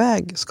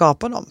förväg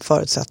skapa de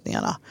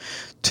förutsättningarna.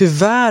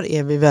 Tyvärr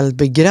är vi väldigt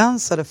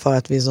begränsade för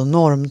att vi är så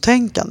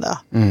normtänkande.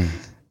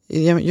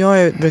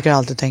 Jag brukar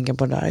alltid tänka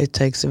på det där, it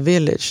takes a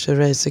village to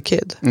raise a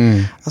kid.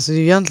 Alltså det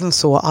är egentligen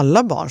så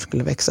alla barn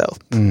skulle växa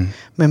upp.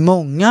 Med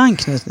många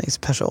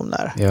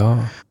anknytningspersoner. Ja.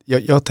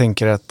 Jag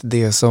tänker att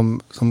det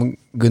som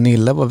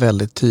Gunilla var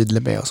väldigt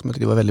tydlig med och som jag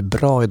tyckte var väldigt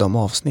bra i de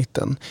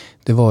avsnitten,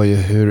 det var ju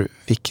hur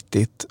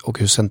viktigt och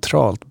hur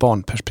centralt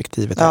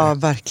barnperspektivet är. Ja,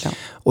 verkligen.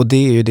 Och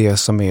det är ju det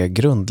som är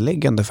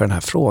grundläggande för den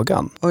här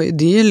frågan. Och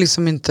det är ju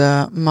liksom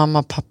inte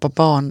mamma, pappa,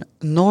 barn.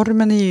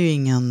 Normen är ju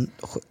ingen,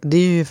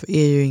 det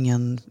är ju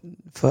ingen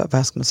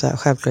vad ska man säga,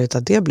 självklarhet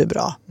att det blir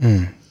bra.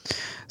 Mm.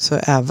 Så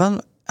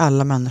även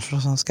alla människor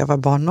som skaffar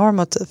barn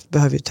normativt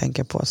behöver ju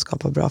tänka på att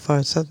skapa bra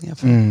förutsättningar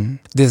för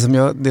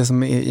Det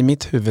som i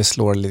mitt huvud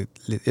slår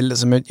lite, eller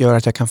som gör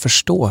att jag kan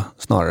förstå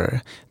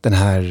snarare den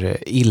här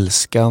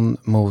ilskan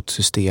mot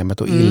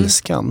systemet och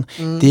ilskan,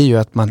 det är ju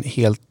att man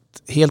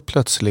helt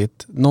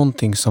plötsligt,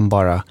 någonting som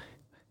bara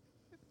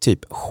typ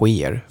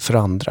sker för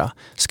andra,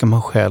 ska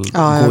man själv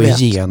gå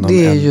igenom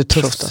det är en ju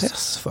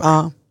process för.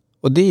 Ja.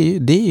 Och det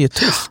är ju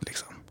tufft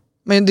liksom.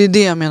 Men det är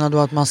det jag menar då,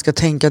 att man ska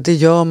tänka att det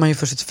gör man ju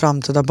för sitt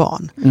framtida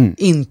barn.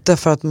 Inte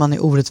för att man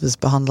är orättvist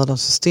behandlad av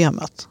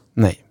systemet.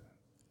 Nej,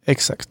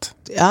 exakt.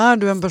 Är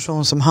du en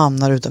person som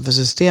hamnar utanför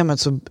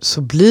systemet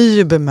så blir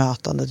ju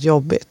bemötandet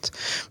jobbigt.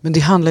 Men det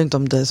handlar inte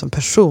om dig som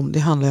person, det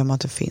handlar ju om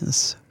att det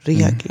finns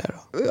regler.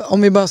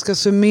 Om vi bara ska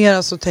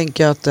summera så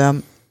tänker jag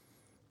att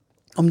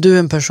om du är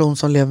en person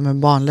som lever med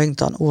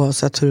barnlängtan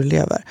oavsett hur du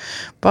lever,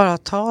 bara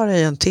ta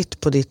dig en titt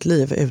på ditt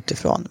liv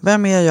utifrån.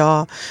 Vem är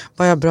jag?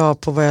 Vad är jag bra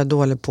på? Vad är jag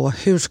dålig på?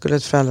 Hur skulle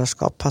ett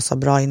föräldraskap passa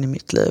bra in i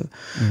mitt liv?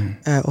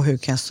 Och hur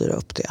kan jag styra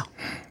upp det?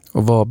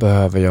 Och vad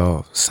behöver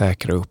jag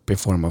säkra upp i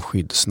form av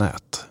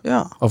skyddsnät?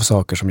 Ja. Av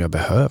saker som jag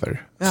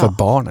behöver för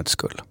barnets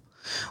skull.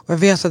 Och jag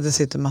vet att det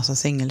sitter en massa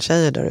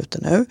singeltjejer där ute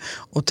nu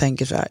och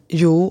tänker så här,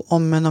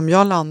 om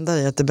jag landar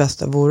i att det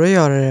bästa vore att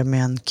göra det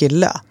med en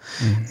kille,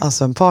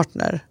 alltså en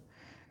partner,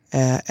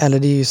 eller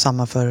det är ju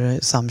samma för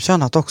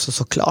samkönat också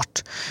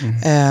såklart.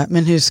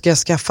 Men hur ska jag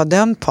skaffa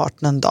den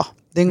partnern då?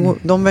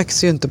 De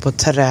växer ju inte på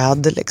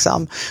träd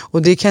liksom.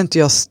 Och det kan inte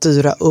jag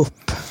styra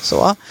upp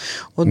så.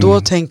 Och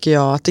då tänker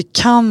jag att det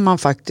kan man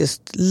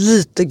faktiskt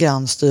lite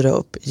grann styra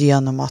upp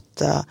genom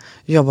att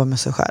jobba med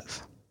sig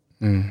själv.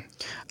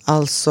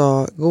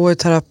 Alltså gå i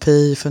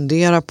terapi,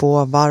 fundera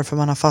på varför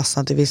man har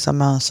fastnat i vissa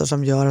mönster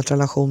som gör att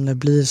relationer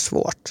blir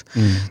svårt.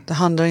 Det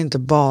handlar inte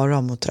bara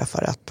om att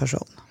träffa rätt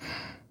person.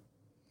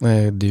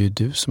 Nej, det är ju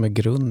du som är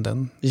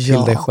grunden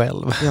till dig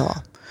själv. Ja,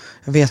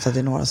 jag vet att det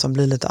är några som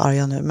blir lite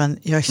arga nu, men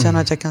jag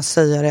känner att jag kan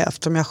säga det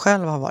eftersom jag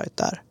själv har varit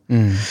där.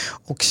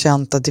 Och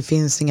känt att det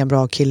finns inga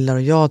bra killar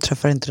och jag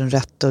träffar inte den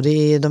rätta och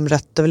de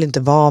rätta vill inte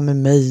vara med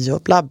mig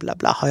och bla bla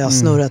bla har jag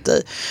snurrat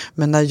i.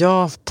 Men när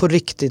jag på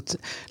riktigt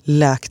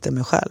läkte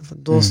mig själv,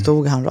 då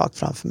stod han rakt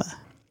framför mig.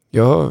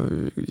 Jag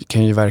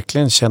kan ju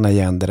verkligen känna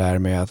igen det där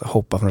med att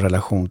hoppa från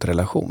relation till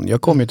relation.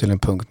 Jag kom ju till en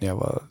punkt när jag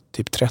var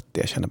typ 30.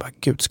 Jag kände bara,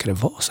 gud, ska det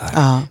vara så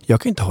här?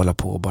 Jag kan inte hålla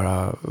på och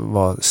bara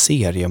vara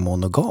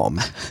seriemonogam.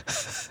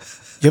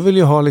 Jag vill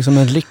ju ha liksom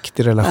en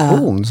riktig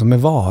relation som är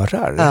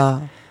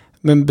varar.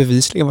 Men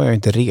bevisligen var jag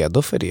inte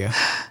redo för det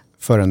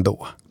förrän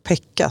då.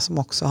 Pekka, som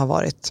också har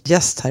varit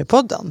gäst här i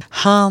podden,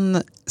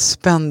 han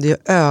spände ju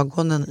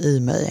ögonen i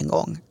mig en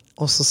gång.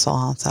 Och så sa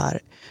han så här: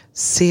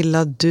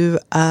 Silla, du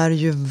är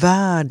ju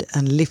värd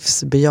en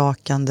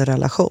livsbejakande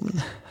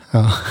relation.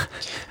 Ja.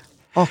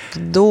 Och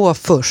då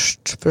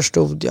först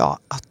förstod jag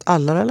att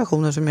alla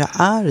relationer som jag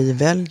är i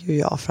väljer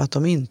jag för att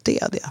de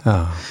inte är det.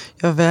 Ja.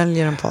 Jag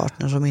väljer en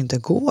partner som inte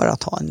går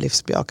att ha en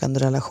livsbejakande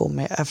relation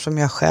med, eftersom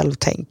jag själv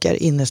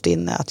tänker innerst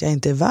inne att jag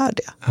inte är värd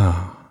det. Ja.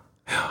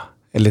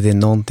 Eller det är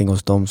någonting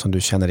hos dem som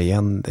du känner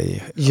igen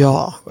dig.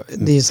 Ja,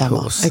 det är ju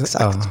samma.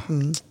 Exakt.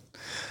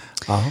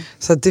 Ja.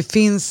 Så att det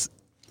finns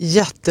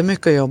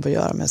jättemycket jobb att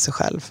göra med sig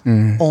själv.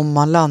 Om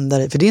man landar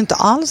i, för det är inte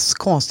alls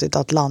konstigt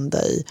att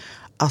landa i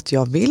att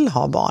jag vill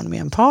ha barn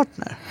med en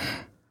partner.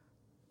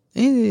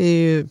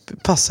 Det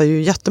passar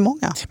ju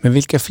jättemånga. Men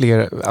vilka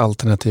fler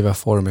alternativa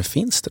former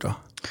finns det då?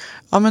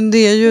 Ja, men det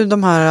är ju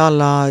de här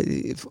alla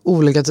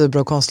olika typer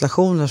av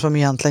konstellationer som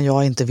egentligen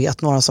jag inte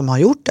vet några som har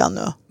gjort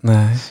ännu.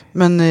 Nej.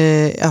 Men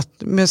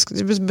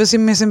med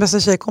sin bästa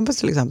tjejkompis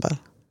till exempel.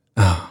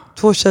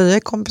 2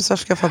 tjejkompisar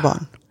skaffar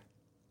barn.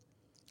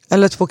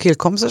 Eller 2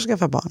 killkompisar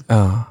skaffar barn.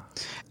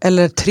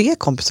 Eller 3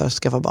 kompisar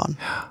skaffar barn.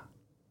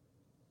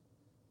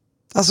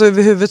 Alltså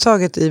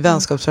överhuvudtaget i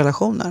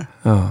vänskapsrelationer.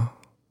 Ja,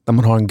 där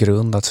man har en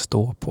grund att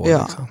stå på.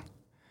 Ja. Liksom.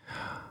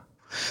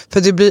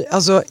 För det blir,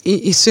 alltså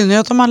i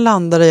synnerhet om man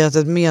landar i att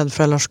ett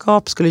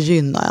medföräldraskap skulle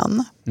gynna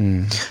en.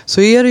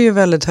 Så är det ju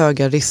väldigt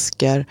höga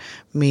risker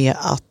med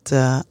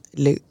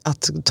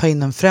att ta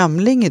in en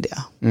främling i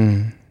det.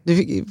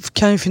 Det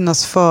kan ju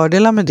finnas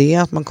fördelar med det,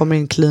 att man kommer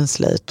in clean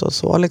slate och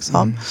så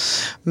liksom.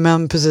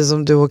 Men precis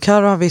som du och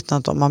Karo har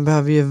vittnat om, man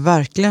behöver ju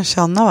verkligen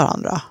känna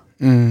varandra.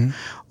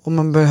 Och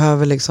man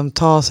behöver liksom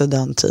ta sig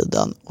den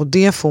tiden. Och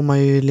det får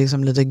man ju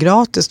liksom lite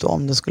gratis då,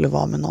 om det skulle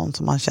vara med någon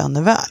som man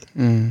känner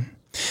väl.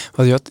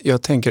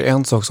 Jag tänker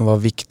en sak som var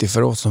viktig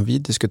för oss, som vi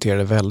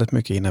diskuterade väldigt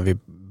mycket innan vi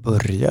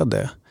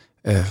började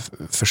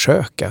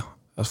försöka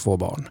att få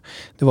barn.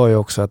 Det var ju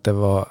också att det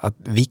var att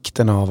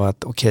vikten av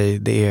att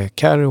det är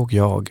Karo och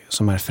jag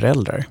som är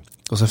föräldrar.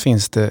 Och så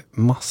finns det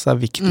massa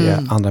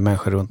viktiga andra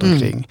människor runt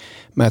omkring.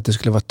 Men att det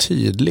skulle vara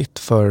tydligt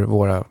för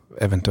våra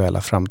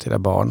eventuella framtida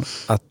barn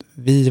att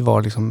vi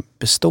var liksom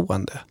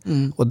bestående.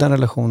 Och den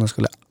relationen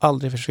skulle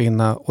aldrig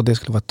försvinna och det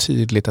skulle vara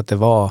tydligt att det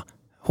var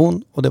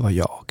hon och det var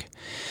jag.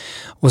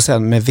 Och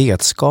sen med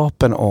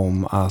vetskapen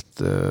om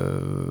att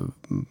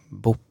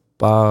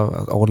Boppa,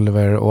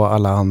 Oliver och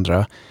alla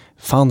andra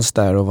fanns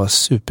där och var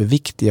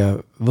superviktiga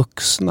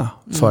vuxna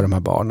för de här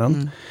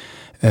barnen.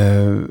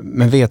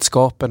 Men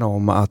vetskapen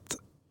om att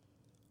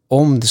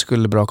om det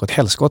skulle braka åt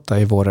helskotta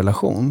i vår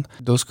relation,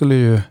 då skulle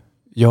ju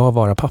jag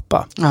vara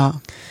pappa. Ja.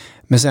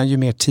 Men sen ju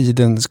mer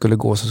tiden skulle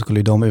gå så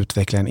skulle de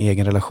utveckla en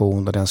egen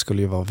relation och den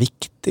skulle ju vara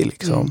viktig.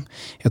 Liksom.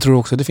 Jag tror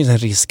också att det finns en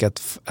risk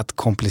att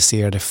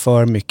komplicera det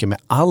för mycket med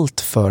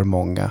allt för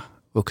många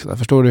vuxna.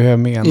 Förstår du hur jag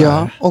menar?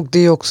 Ja, och det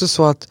är också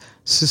så att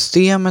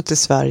systemet i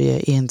Sverige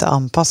är inte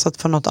anpassat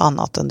för något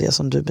annat än det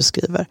som du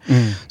beskriver.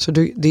 Så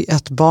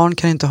ett barn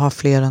kan inte ha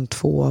fler än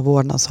 2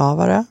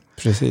 vårdnadshavare.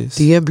 Precis.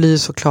 Det blir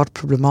såklart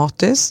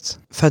problematiskt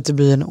för att det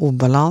blir en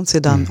obalans i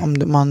den,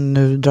 om man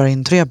nu drar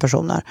in 3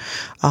 personer,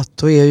 att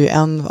då är ju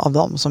en av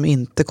dem som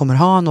inte kommer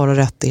ha några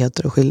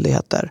rättigheter och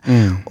skyldigheter.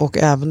 Och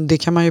även det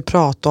kan man ju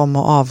prata om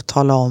och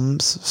avtala om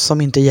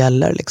som inte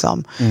gäller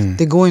liksom.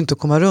 Det går inte att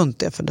komma runt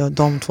det, för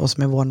de 2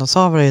 som är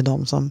vårdnadshavare är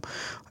de som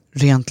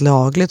rent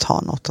lagligt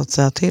har något att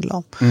säga till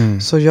om.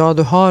 Så ja,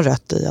 du har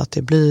rätt i att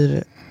det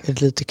blir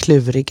lite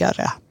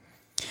klurigare.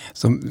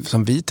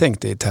 Som vi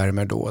tänkte i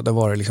termer då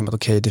var det liksom att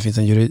okej, det finns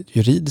den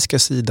juridiska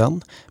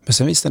sidan, men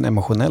sen finns den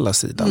emotionella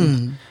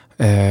sidan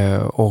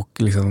och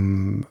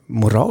liksom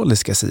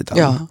moraliska sidan.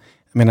 Ja.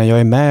 Jag menar, jag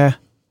är med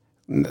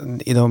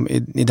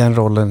i den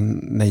rollen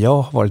när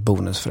jag har varit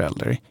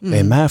bonusförälder. Jag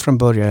är med från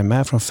början, jag är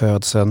med från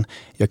födseln,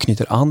 jag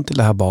knyter an till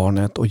det här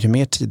barnet och ju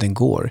mer tiden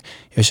går,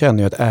 jag känner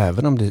ju att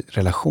även om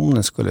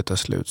relationen skulle ta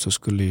slut så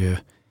skulle ju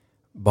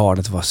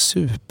barnet var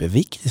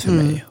superviktigt för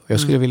mig. Och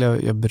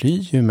jag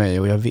bryr ju mig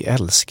och jag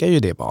älskar ju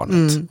det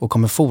barnet och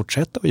kommer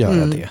fortsätta att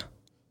göra det.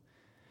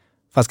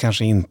 Fast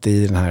kanske inte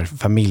i den här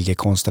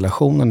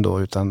familjekonstellationen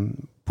då, utan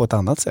på ett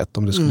annat sätt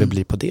om det skulle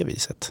bli på det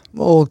viset.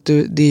 Och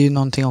det är ju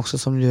någonting också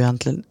som du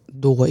egentligen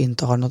då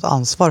inte har något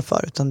ansvar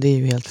för, utan det är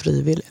ju helt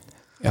frivilligt.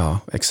 Ja,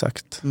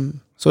 exakt.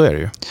 Så är det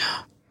ju.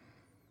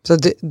 Så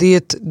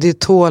det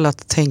tål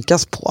att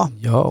tänkas på.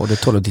 Ja, och det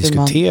tål att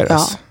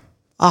diskuteras.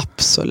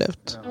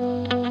 Absolut.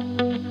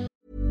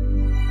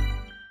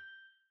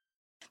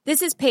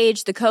 This is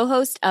Paige, the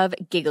co-host of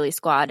Giggly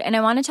Squad, and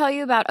I want to tell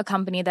you about a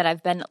company that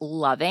I've been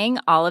loving,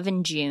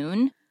 Olive &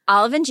 June.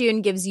 Olive &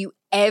 June gives you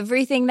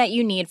everything that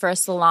you need for a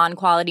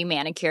salon-quality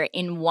manicure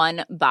in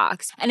one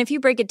box. And if you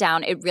break it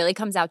down, it really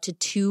comes out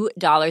to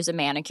 $2 a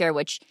manicure,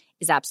 which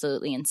is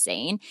absolutely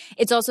insane.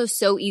 It's also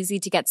so easy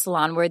to get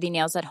salon-worthy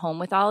nails at home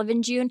with Olive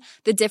 & June.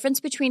 The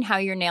difference between how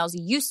your nails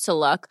used to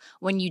look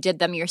when you did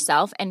them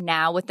yourself and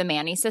now with the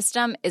Mani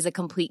system is a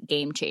complete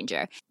game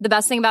changer. The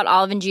best thing about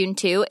Olive & June,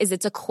 too, is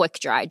it's a quick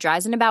dry.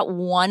 Dries in about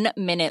 1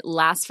 minute,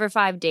 lasts for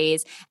 5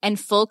 days, and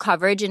full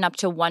coverage in up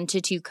to 1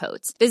 to 2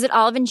 coats. Visit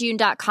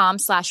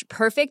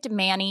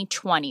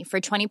oliveandjune.com/perfectmani20 for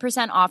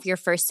 20% off your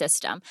first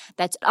system.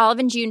 That's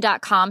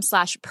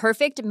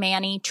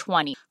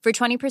oliveandjune.com/perfectmani20 for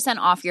 20%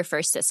 off your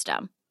first system.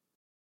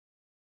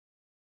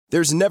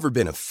 There's never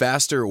been a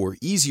faster or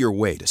easier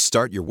way to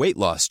start your weight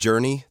loss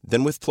journey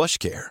than with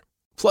PlushCare.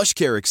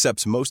 PlushCare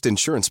accepts most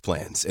insurance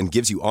plans and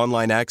gives you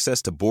online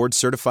access to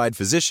board-certified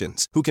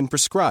physicians who can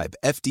prescribe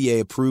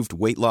FDA-approved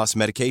weight loss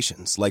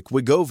medications like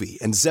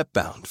Wegovy and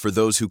Zepbound for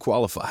those who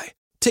qualify.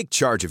 Take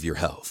charge of your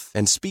health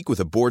and speak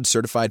with a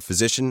board-certified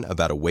physician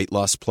about a weight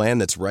loss plan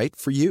that's right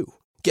for you.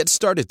 Get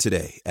started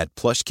today at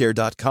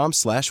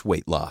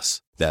plushcare.com/weightloss.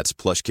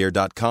 That's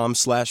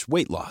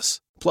plushcare.com/weightloss.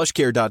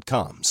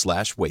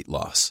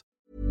 plushcare.com/weightloss.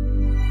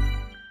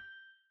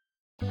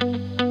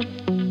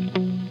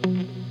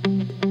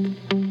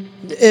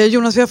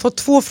 Jonas, vi har fått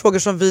 2 frågor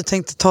som vi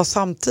tänkte ta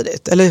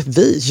samtidigt. Eller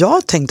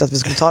jag tänkte att vi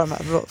skulle ta de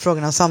här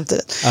frågorna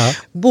samtidigt.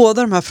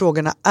 Båda de här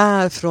frågorna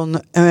är från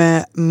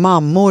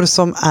mammor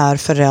som är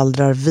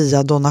föräldrar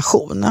via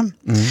donation.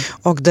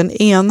 Och den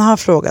ena har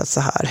frågat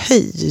så här: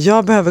 hej,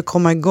 jag behöver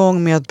komma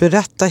igång med att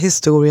berätta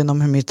historien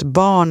om hur mitt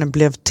barn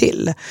blev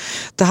till.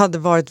 Det hade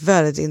varit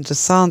väldigt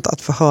intressant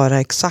att få höra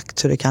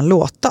exakt hur det kan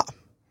låta.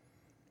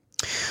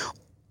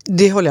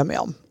 Det håller jag med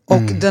om.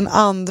 Och den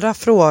andra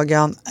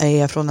frågan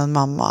är från en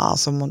mamma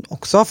som hon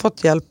också har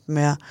fått hjälp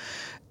med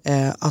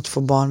att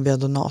få barn via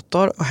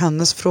donator. Och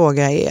hennes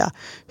fråga är: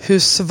 hur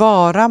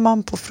svarar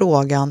man på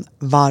frågan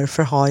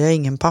varför har jag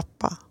ingen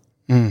pappa?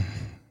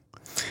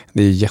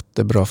 Det är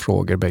jättebra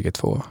frågor bägge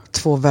två.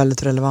 2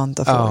 väldigt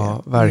relevanta frågor.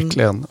 Ja,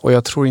 verkligen. Och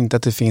jag tror inte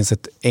att det finns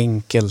ett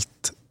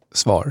enkelt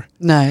svar.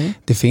 Nej.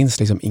 Det finns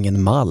liksom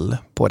ingen mall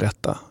på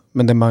detta.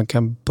 Men det man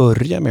kan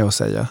börja med att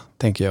säga,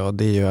 tänker jag,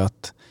 det är ju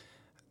att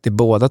det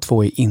båda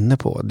två är inne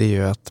på, det är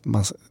ju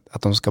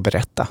att de ska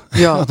berätta.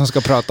 Ja. Att de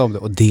ska prata om det.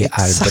 Och det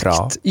är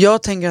bra.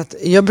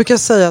 Jag brukar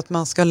säga att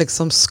man ska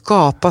liksom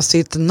skapa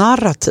sitt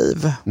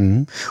narrativ.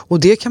 Och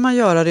det kan man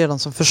göra redan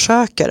som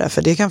försökare.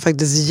 För det kan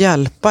faktiskt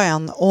hjälpa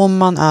en om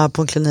man är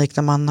på en klinik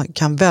där man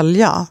kan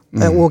välja.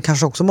 Och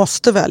kanske också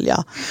måste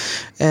välja.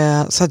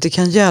 Så att det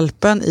kan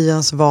hjälpa en i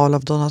ens val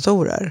av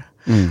donatorer.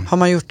 Har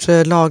man gjort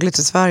lagligt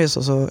i Sverige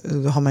så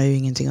har man ju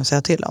ingenting att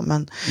säga till om.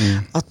 Men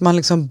att man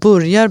liksom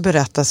börjar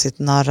berätta sitt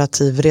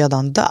narrativ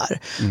redan där.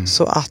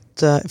 Så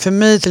att för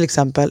mig till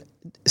exempel,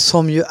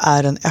 som ju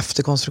är en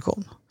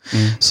efterkonstruktion,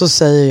 så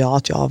säger jag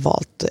att jag har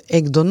valt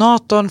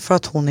äggdonatorn för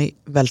att hon är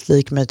väldigt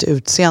lik mig till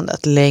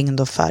utseendet,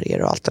 längd och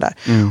färger och allt det där.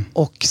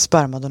 Och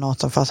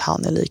spermadonatorn för att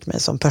han är lik mig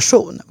som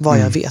person, vad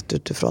jag vet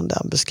utifrån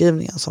den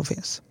beskrivningen som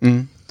finns.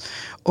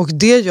 Och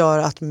det gör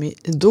att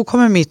då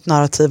kommer mitt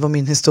narrativ och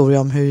min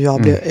historia om hur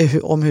jag blev,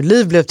 om hur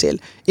liv blev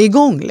till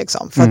igång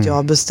liksom, för att jag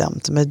har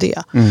bestämt mig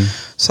det.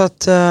 Så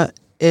att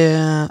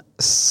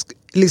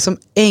liksom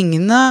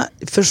ägna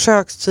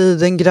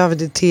försökstiden,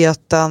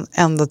 graviditeten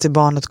ända till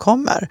barnet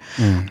kommer.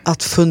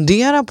 Att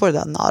fundera på det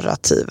där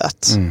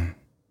narrativet.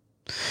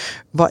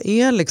 Vad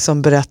är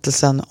liksom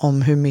berättelsen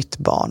om hur mitt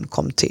barn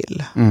kom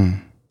till?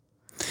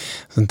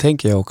 Sen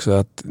tänker jag också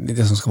att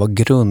det som ska vara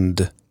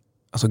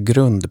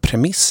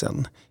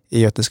grundpremissen är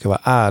ju att det ska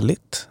vara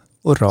ärligt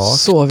och rakt.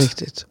 Så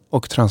viktigt.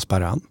 Och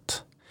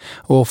transparent.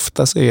 Och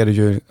ofta så är det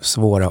ju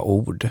svåra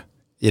ord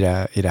i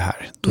det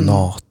här.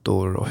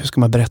 Donator och hur ska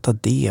man berätta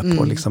det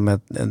på liksom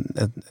en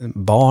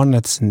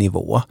barnets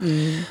nivå.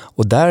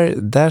 Och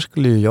där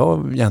skulle ju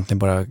jag egentligen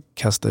bara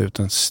kasta ut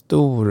en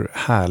stor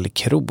härlig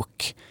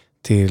krok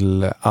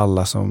till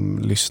alla som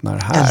lyssnar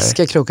här. Jag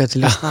älskar krokar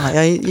till lyssnarna.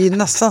 Jag är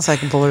nästan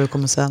säker på vad du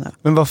kommer säga nu.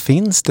 Men vad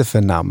finns det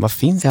för namn? Vad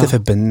finns det för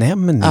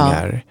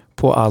benämningar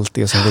på allt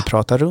det som vi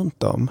pratar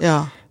runt om?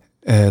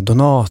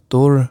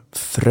 Donator,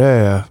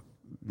 frögivare,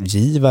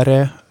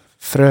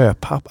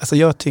 fröpappa. Alltså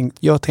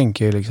jag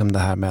tänker ju liksom det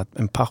här med att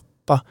en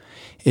pappa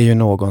är ju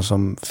någon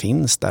som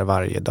finns där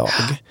varje dag.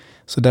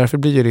 Så därför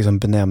blir ju liksom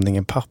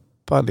benämningen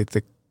pappa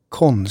lite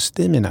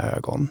konstig i mina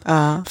ögon.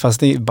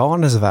 Fast i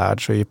barnets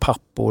värld så är ju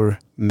pappor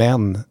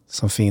män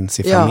som finns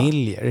i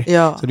familjer.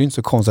 Så det är inte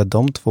så konstigt att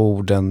de två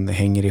orden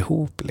hänger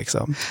ihop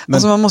liksom. Men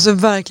alltså man måste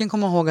verkligen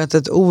komma ihåg att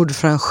ett ord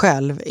för en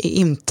själv är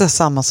inte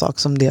samma sak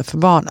som det för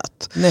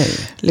barnet. Nej.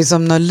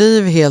 Liksom när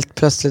Liv helt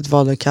plötsligt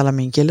valde att kalla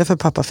min kille för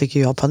pappa fick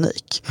ju jag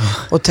panik.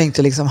 Och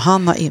tänkte liksom,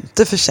 han har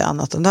inte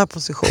förtjänat den där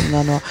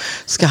positionen. Och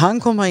ska han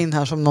komma in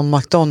här som någon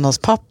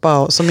McDonalds-pappa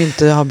och, som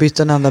inte har bytt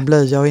en enda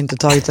blöja och inte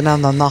tagit en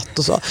enda natt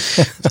och så.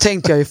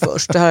 Tänkte jag ju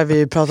först. Det här har vi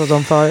ju pratat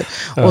om förut.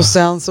 Och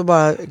sen så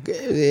bara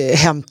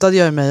hämtade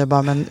jag mig och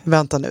bara, men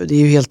vänta nu, det är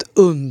ju helt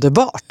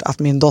underbart att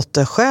min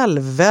dotter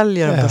själv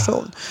väljer en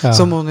person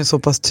som hon är så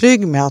pass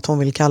trygg med att hon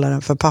vill kalla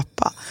den för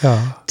pappa.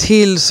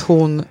 Tills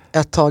hon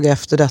ett tag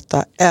efter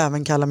detta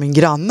även kallar min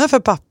granne för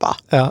pappa.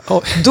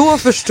 Då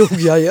förstod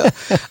jag ju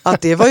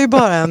att det var ju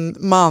bara en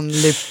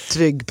manlig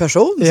trygg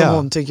person som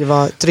hon tycker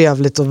var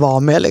trevligt att vara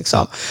med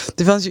liksom.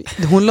 Det fanns ju,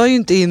 hon la ju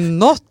inte in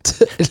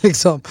något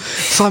liksom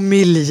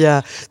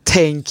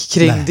familjetänk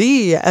kring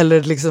det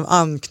eller liksom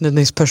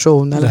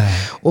anknytningsperson eller.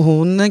 Och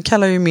hon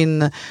kallar ju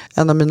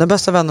en av mina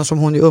bästa vänner som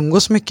hon ju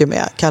umgås mycket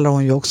med kallar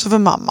hon ju också för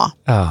mamma.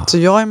 Så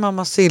jag är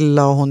mamma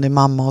Silla och hon är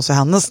mamma och så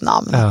hennes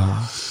namn.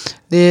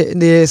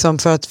 Det är som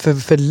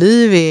för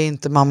Liv är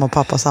inte mamma och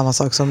pappa samma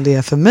sak som det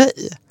är för mig.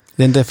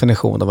 Det är en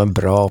definition av en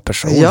bra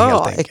person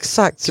helt enkelt.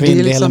 Exakt. Kvinnlig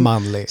det är liksom eller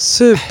manlig.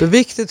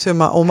 Superviktigt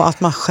om att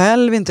man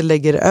själv inte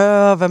lägger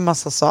över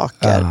massa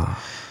saker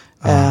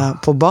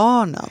på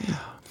barnen.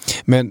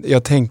 Men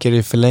jag tänker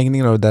i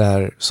förlängningen av det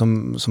där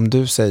som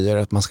du säger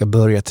att man ska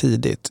börja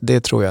tidigt.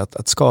 Det tror jag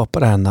att skapa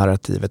det här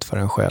narrativet för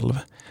en själv.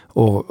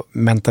 Och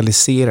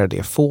mentalisera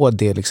det, få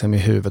det liksom i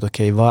huvudet.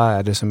 Okej, vad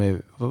är det som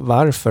är,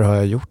 varför har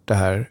jag gjort det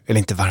här? Eller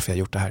inte varför jag har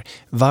gjort det här.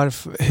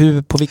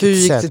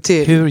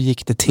 Hur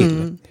gick det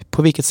till?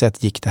 På vilket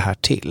sätt gick det här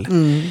till?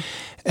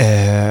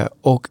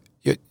 Och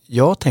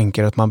jag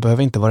tänker att man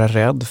behöver inte vara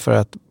rädd för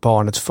att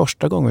barnet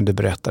första gången du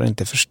berättar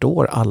inte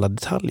förstår alla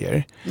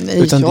detaljer. Nej,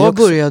 utan jag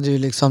började ju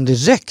liksom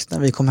direkt när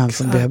vi kom hem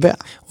från BB.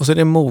 Och så är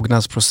det en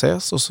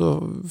mognadsprocess och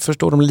så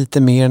förstår de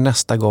lite mer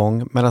nästa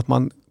gång. Men att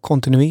man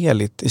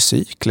kontinuerligt i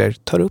cykler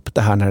tar upp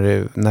det här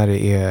när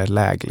det är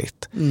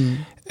lägligt.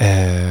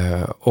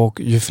 Och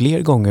ju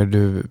fler gånger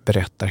du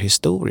berättar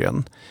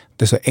historien,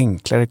 desto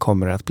enklare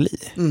kommer det att bli.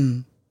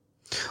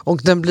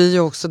 Och den blir ju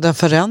också, den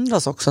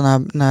förändras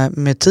också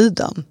med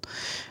tiden.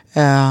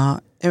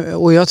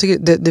 Och jag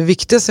tycker det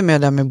viktigaste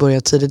med det med att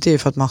börja tidigt är ju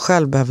för att man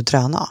själv behöver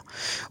träna.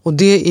 Och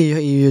det är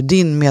ju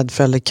din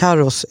medförälder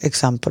Karos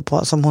exempel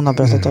på, som hon har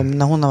berättat om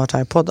när hon har varit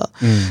här i podden.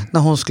 När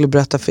hon skulle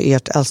berätta för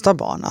ert äldsta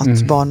barn att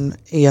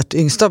ert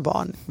yngsta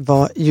barn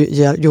var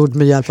gjord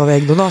med hjälp av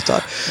äggdonator.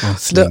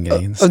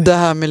 Och det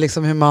här med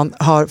liksom hur man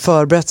har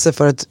förberett sig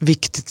för ett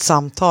viktigt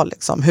samtal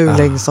liksom, hur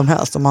länge som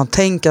helst. Och man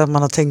tänker att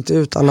man har tänkt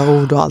ut alla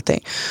ord och allting.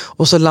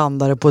 Och så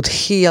landar det på ett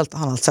helt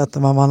annat sätt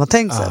än vad man har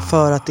tänkt sig.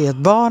 För att det är ett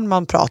barn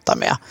man pratar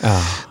med.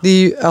 med. Det är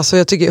ju, alltså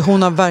jag tycker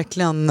hon har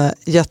verkligen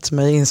gett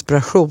mig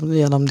inspiration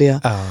genom det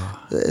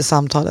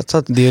samtalet. Så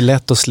att, det är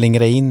lätt att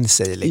slingra in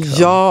sig. Liksom.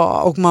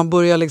 Ja, och man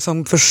börjar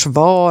liksom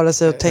försvara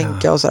sig och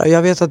tänka och sådär.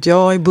 Jag vet att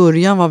jag i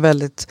början var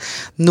väldigt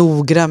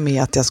noggrann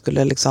med att jag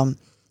skulle liksom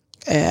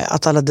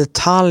att alla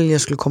detaljer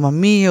skulle komma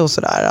med och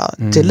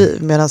sådär till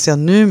liv. Medan jag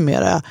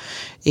numera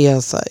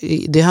är så,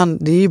 det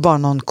är ju bara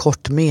någon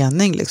kort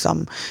mening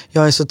liksom.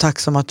 Jag är så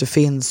tacksam att du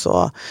finns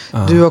och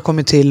du har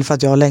kommit till för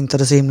att jag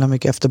längtade så himla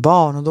mycket efter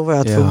barn och då var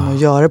jag tvungen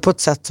att göra det på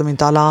ett sätt som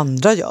inte alla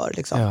andra gör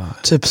liksom.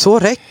 Typ så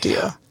räcker ju.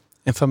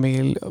 En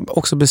familj,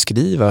 också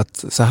beskriva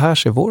att så här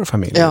ser vår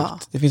familj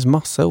ut. Det finns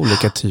massa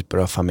olika typer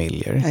av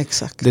familjer.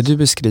 Exakt. Det du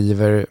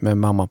beskriver med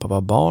mamma,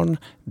 pappa, barn,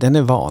 den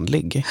är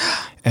vanlig.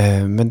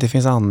 Men det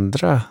finns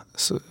andra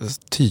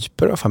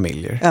typer av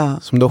familjer.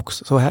 Som det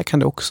också, så här kan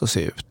det också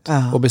se ut.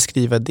 Och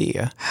beskriva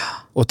det.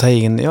 Och ta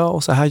in,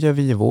 och så här gör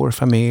vi i vår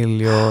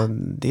familj. Och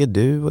det är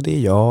du och det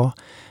är jag.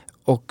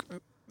 Och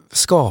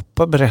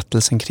skapa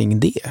berättelsen kring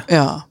det.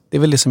 Det är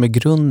väl det som är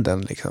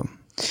grunden liksom.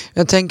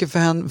 Jag tänker för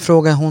henne,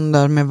 frågar hon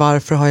där med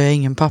varför har jag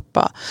ingen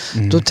pappa?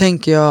 Då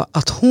tänker jag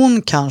att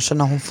hon kanske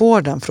när hon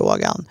får den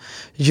frågan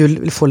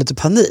får lite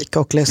panik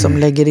och liksom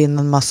lägger in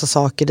en massa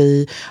saker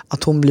i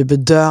att hon blir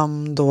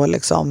bedömd och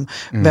liksom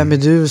vem är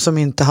du som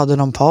inte hade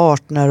någon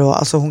partner och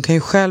alltså hon kan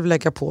ju själv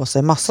lägga på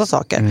sig massa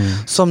saker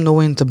som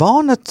nog inte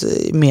barnet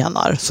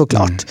menar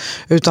såklart.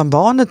 Utan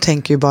barnet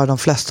tänker ju bara de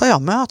flesta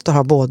jag möter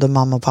har både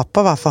mamma och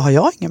pappa, varför har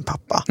jag ingen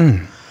pappa?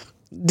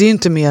 Det är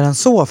inte mer än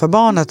så för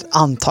barnet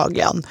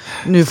antagligen.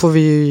 Nu får vi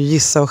ju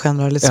gissa och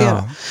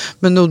generalisera.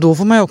 Men då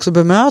får man ju också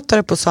bemöta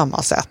det på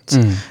samma sätt.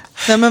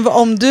 Nej, men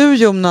om du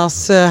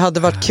Jonas hade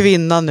varit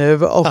kvinna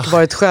nu och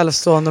varit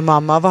självstående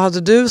mamma, vad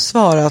hade du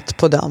svarat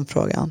på den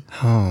frågan?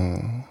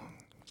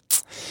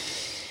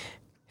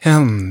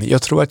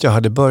 Jag tror att jag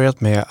hade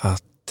börjat med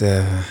att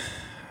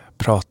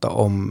prata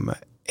om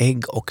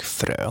ägg och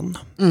frön.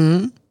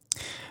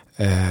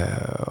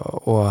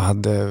 Och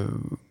hade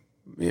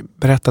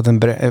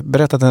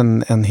berättat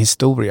en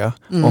historia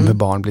om hur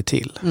barn blir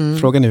till.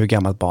 Frågan är hur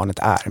gammalt barnet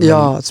är.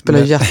 Det spelar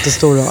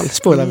jättestor roll.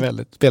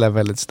 spelar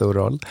väldigt stor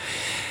roll.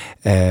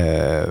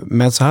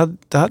 Men så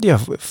hade jag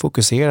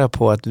fokuserat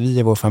på att vi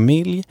är vår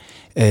familj.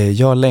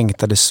 Jag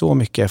längtade så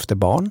mycket efter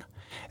barn.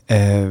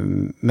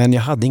 Men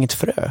jag hade inget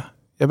frö.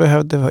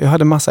 Jag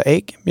hade massa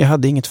ägg, men jag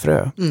hade inget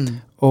frö.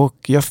 Och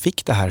jag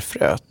fick det här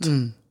fröet.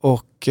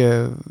 Och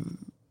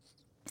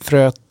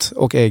fröet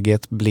och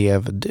ägget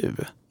blev du.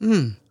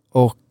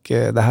 Och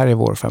det här är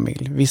vår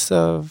familj.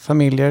 Vissa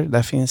familjer,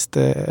 där finns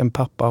det en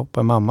pappa och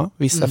en mamma.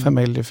 Vissa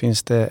familjer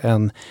finns det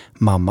en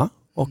mamma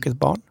och ett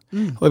barn.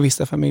 Och i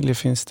vissa familjer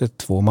finns det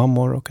 2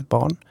 mammor och ett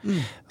barn.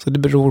 Så det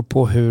beror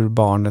på hur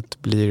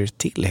barnet blir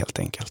till helt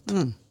enkelt.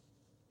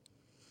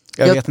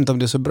 Jag vet inte om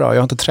det är så bra.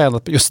 Jag har inte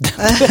tränat på just det.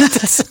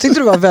 Jag tyckte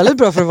det var väldigt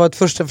bra för att vara ett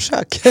första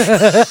försök.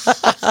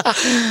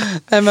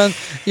 Men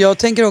jag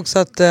tänker också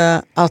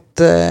att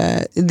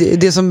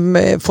det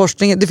som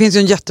forskning, det finns ju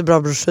en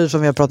jättebra broschyr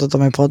som vi har pratat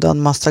om i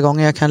podden massa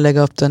gånger. Jag kan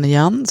lägga upp den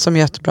igen som är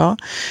jättebra.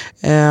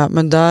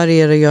 Men där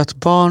är det ju att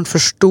barn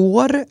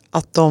förstår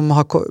att de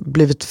har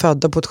blivit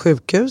födda på ett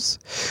sjukhus.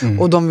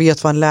 Och de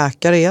vet vad en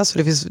läkare är. Så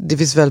det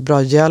finns väldigt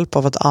bra hjälp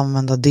av att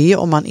använda det.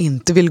 Om man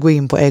inte vill gå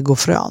in på ägg och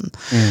frön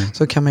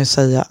så kan man ju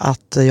säga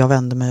att jag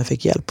vände mig och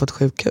fick hjälp på ett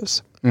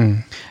sjukhus.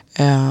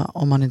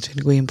 Om man inte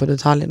vill gå in på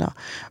detaljerna.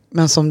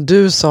 Men som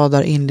du sa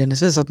där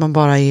inledningsvis, att man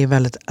bara är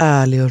väldigt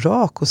ärlig och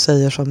rak och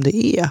säger som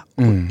det är.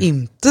 Och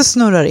inte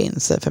snurrar in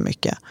sig för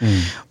mycket.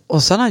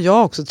 Och sen har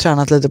jag också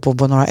tränat lite på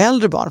några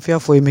äldre barn. För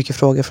jag får ju mycket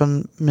frågor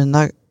från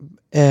mina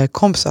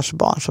kompisars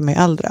barn som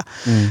är äldre.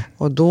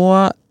 Och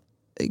då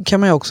kan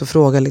man ju också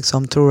fråga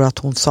liksom, tror du att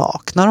hon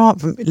saknar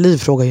Liv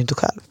frågar ju inte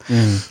själv.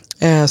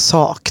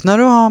 Saknar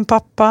du att ha en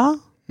pappa?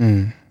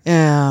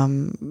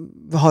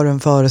 Har du en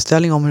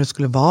föreställning om hur det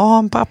skulle vara att ha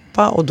en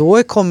pappa? Och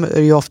då kommer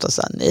det ju ofta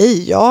så här,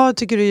 nej, jag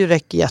tycker det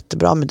räcker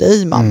jättebra med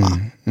dig mamma.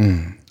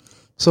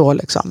 Så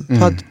liksom.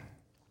 Så att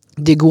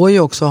det går ju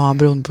också att ha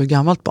beroende på hur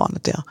gammalt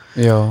barnet är.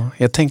 Ja,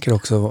 jag tänker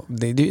också,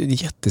 det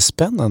är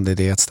jättespännande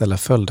det att ställa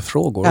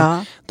följdfrågor.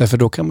 Därför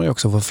då kan man ju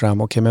också få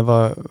fram, okej, men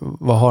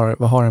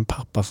vad har en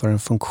pappa för en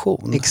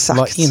funktion? Exakt.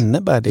 Vad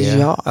innebär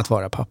det att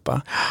vara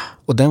pappa?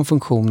 Och den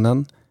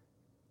funktionen,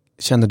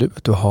 känner du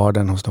att du har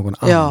den hos någon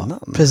annan?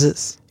 Ja,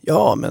 precis.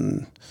 Ja,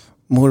 men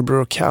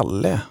morbror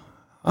Kalle,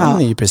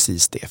 han är ju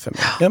precis det för mig.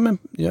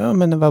 Ja,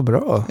 men det var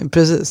bra.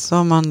 Precis, så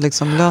har man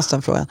liksom löst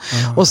den frågan.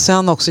 Och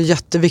sen också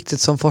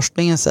jätteviktigt som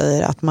forskningen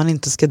säger, att man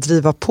inte ska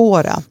driva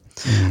på det.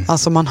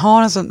 Alltså man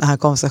har en sån här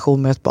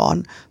konversation med ett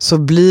barn, så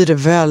blir det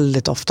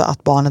väldigt ofta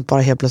att barnet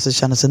bara helt plötsligt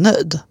känner sig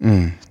nöjd.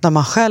 När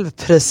man själv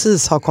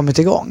precis har kommit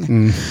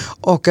igång.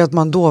 Och att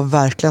man då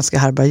verkligen ska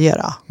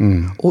härbärgera.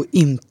 Och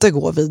inte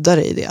gå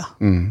vidare i det.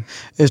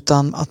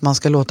 Utan att man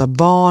ska låta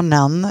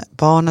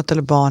barnet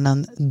eller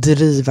barnen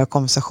driva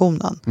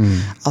konversationen.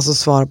 Alltså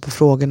svara på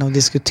frågorna och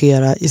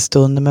diskutera i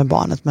stunden med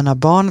barnet. Men när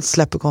barnet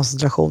släpper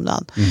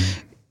koncentrationen,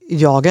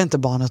 jagar inte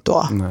barnet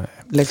då. Nej.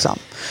 Liksom.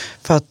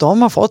 För att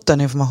de har fått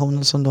den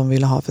informationen som de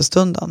ville ha för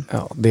stunden.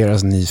 Ja,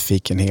 deras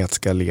nyfikenhet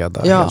ska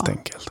leda helt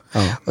enkelt.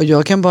 Ja. Och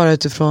jag kan bara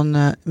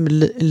utifrån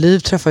Liv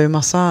träffar ju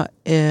massa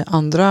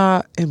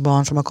andra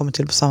barn som har kommit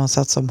till på samma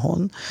sätt som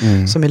hon.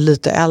 Som är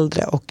lite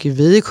äldre. Och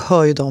vi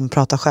hör ju dem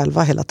prata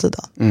själva hela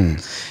tiden.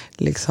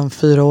 Liksom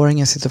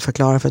 4-åringen sitter och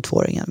förklarar för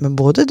 2-åringen. Men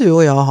både du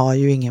och jag har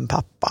ju ingen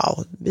pappa.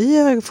 Och vi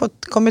har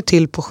kommit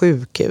till på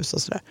sjukhus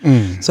och sådär.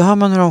 Så hör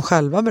man hur de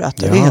själva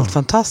berättar. Det är helt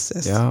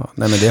fantastiskt. Ja,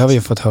 nej, men det har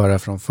vi fått höra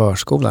från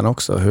förskolan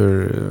också.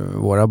 Hur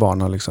våra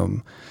barn har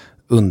liksom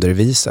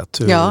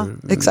undervisat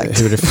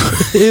exakt.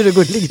 hur det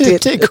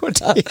går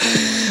till.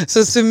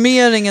 Så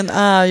summeringen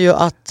är ju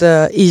att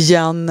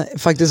igen,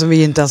 faktiskt som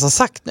vi inte ens har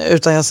sagt nu,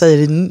 utan jag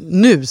säger det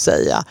nu,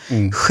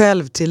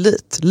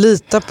 självtillit.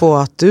 Lita på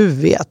att du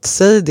vet.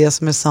 Säg det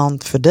som är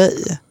sant för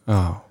dig.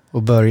 Ja,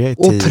 och börja i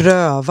tid. Och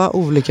pröva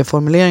olika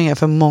formuleringar,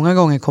 för många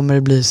gånger kommer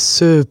det bli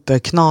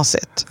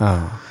superknasigt.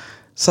 Ja.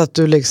 Så att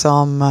du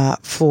liksom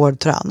får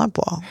träna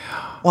på.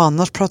 Och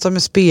annars prata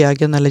med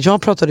spegeln, eller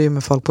jag pratade ju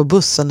med folk på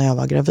bussen när jag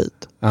var gravid.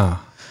 Ja.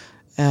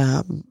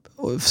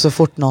 Så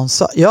fort någon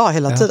sa,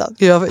 hela tiden.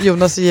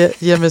 Jonas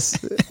ger mig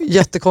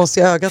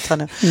jättekonstiga ögat här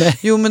nu. Nej.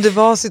 Jo, men det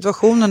var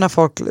situationer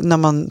när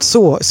man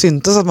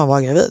syntes att man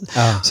var gravid.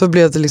 Så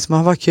blev det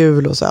liksom, vad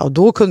kul och så här. Och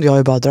då kunde jag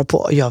ju bara dra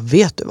på. Jag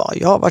vet du vad,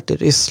 jag har varit i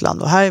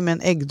Ryssland och här är med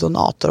en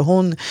äggdonator.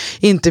 Hon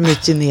är inte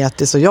mitt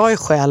genetiskt och jag är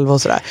själv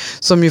och sådär.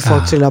 Som ju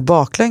folk trillar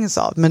baklänges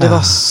av. Men det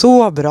var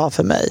så bra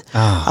för mig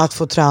att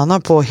få träna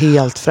på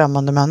helt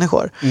främmande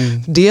människor.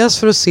 Dels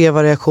för att se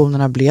vad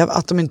reaktionerna blev.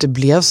 Att de inte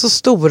blev så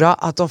stora,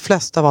 att de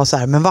flesta var så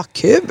här, men vad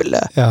kul.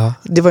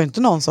 Det var ju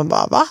inte någon som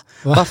bara, va?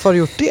 Varför har du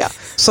gjort det?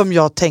 Som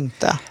jag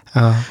tänkte.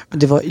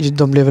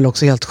 De blev väl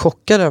också helt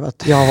chockade över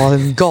att jag var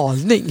en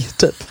galning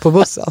typ på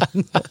bussen.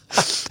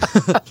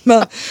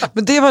 men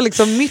det var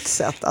liksom mitt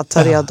sätt att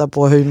ta reda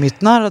på hur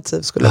mitt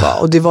narrativ skulle vara.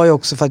 Och det var ju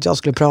också för att jag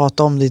skulle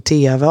prata om det i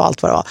tv och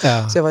allt vad det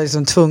var. Så jag var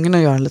liksom tvungen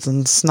att göra en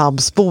liten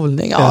snabb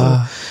spolning av.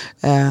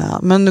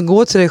 Men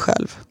gå till dig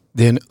själv.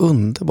 Det är en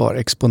underbar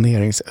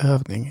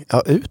exponeringsövning.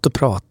 Ja, ut och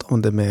prata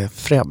om det med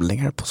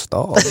främlingar på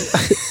stan.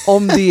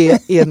 Om det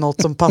är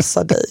något som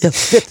passar dig. Jag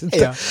vet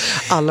inte.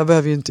 Alla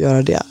behöver ju inte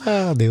göra det.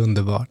 Ja, det är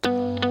underbart.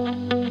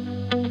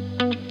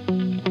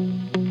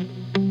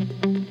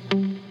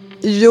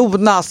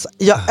 Jonas,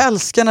 jag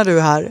älskar när du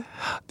är här.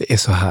 Det är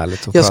så härligt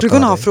att prata. Jag skulle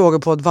kunna ha frågor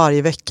på det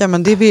varje vecka,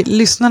 men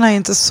lyssnarna är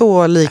inte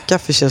så lika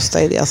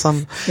förtjusta i det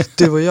som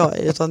du och jag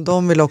är, utan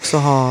de vill också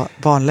ha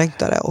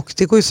barnlängtare, och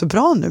det går ju så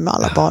bra nu med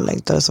alla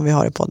barnlängtare som vi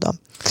har i podden.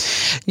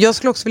 Jag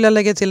skulle också vilja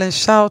lägga till en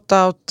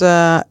shoutout.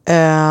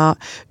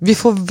 Vi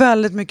får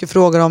väldigt mycket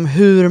frågor om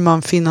hur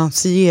man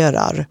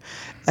finansierar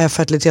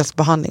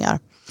fertilitetsbehandlingar.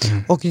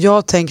 Och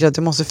jag tänker att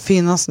det måste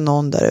finnas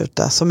någon där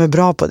ute som är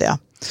bra på det.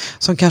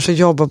 Som kanske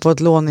jobbar på ett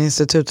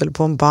låneinstitut eller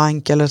på en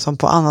bank, eller som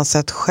på annat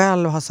sätt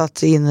själv har satt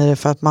sig in i det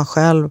för att man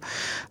själv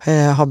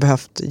har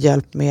behövt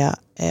hjälp med.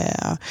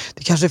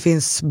 Det kanske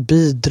finns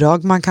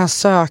bidrag man kan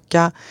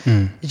söka.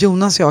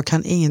 Jonas och jag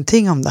kan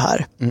ingenting om det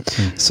här.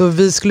 Så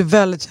vi skulle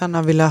väldigt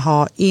gärna vilja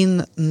ha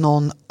in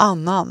någon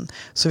annan,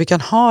 så vi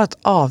kan ha ett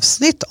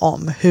avsnitt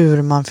om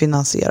hur man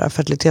finansierar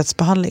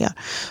fertilitetsbehandlingar.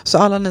 Så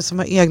alla ni som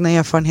har egna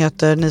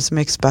erfarenheter, ni som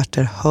är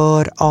experter,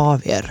 hör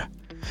av er.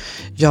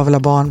 Jag vill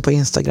ha barn på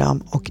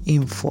Instagram och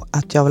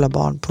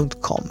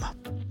info@javillhabarn.com.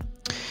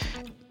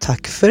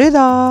 Tack för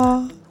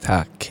idag.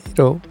 Tack.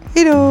 Hejdå.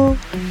 Hejdå.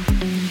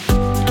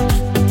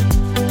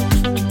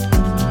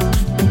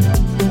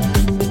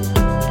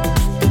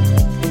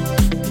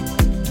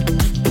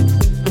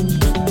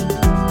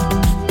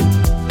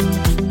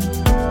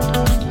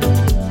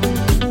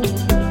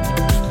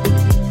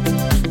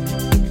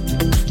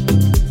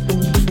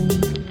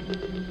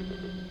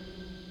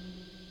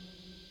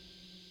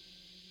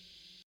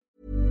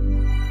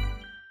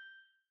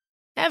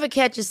 Ever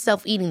catch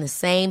yourself eating the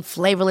same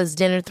flavorless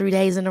dinner 3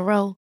 days in a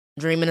row?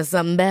 Dreaming of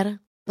something better?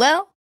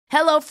 Well,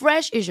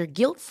 HelloFresh is your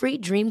guilt-free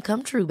dream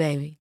come true,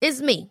 baby.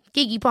 It's me,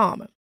 Keke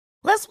Palmer.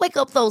 Let's wake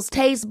up those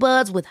taste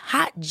buds with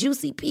hot,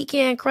 juicy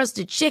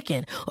pecan-crusted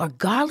chicken or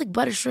garlic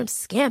butter shrimp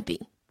scampi.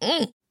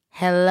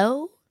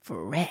 Hello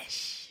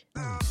Fresh.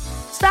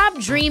 Stop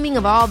dreaming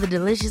of all the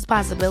delicious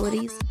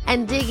possibilities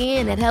and dig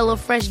in at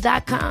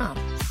HelloFresh.com.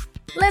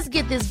 Let's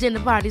get this dinner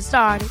party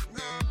started.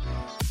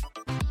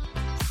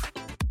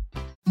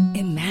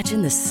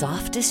 Imagine the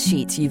softest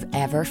sheets you've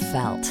ever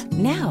felt.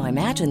 Now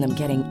imagine them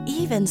getting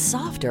even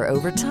softer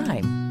over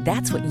time.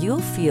 That's what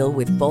you'll feel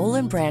with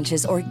Boll &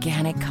 Branch's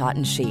organic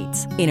cotton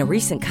sheets. In a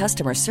recent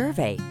customer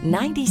survey,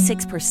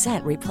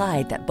 96%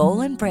 replied that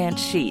Boll & Branch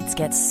sheets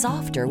get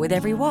softer with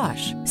every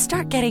wash.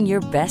 Start getting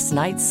your best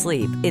night's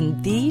sleep in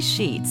these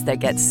sheets that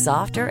get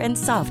softer and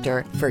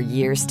softer for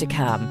years to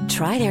come.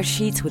 Try their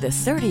sheets with a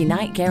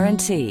 30-night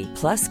guarantee.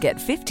 Plus, get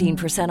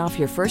 15% off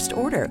your first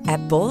order at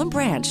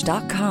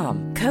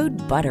bollandbranch.com. Code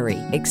BUTTERY.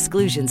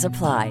 Exclusions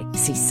apply.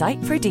 See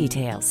site for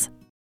details.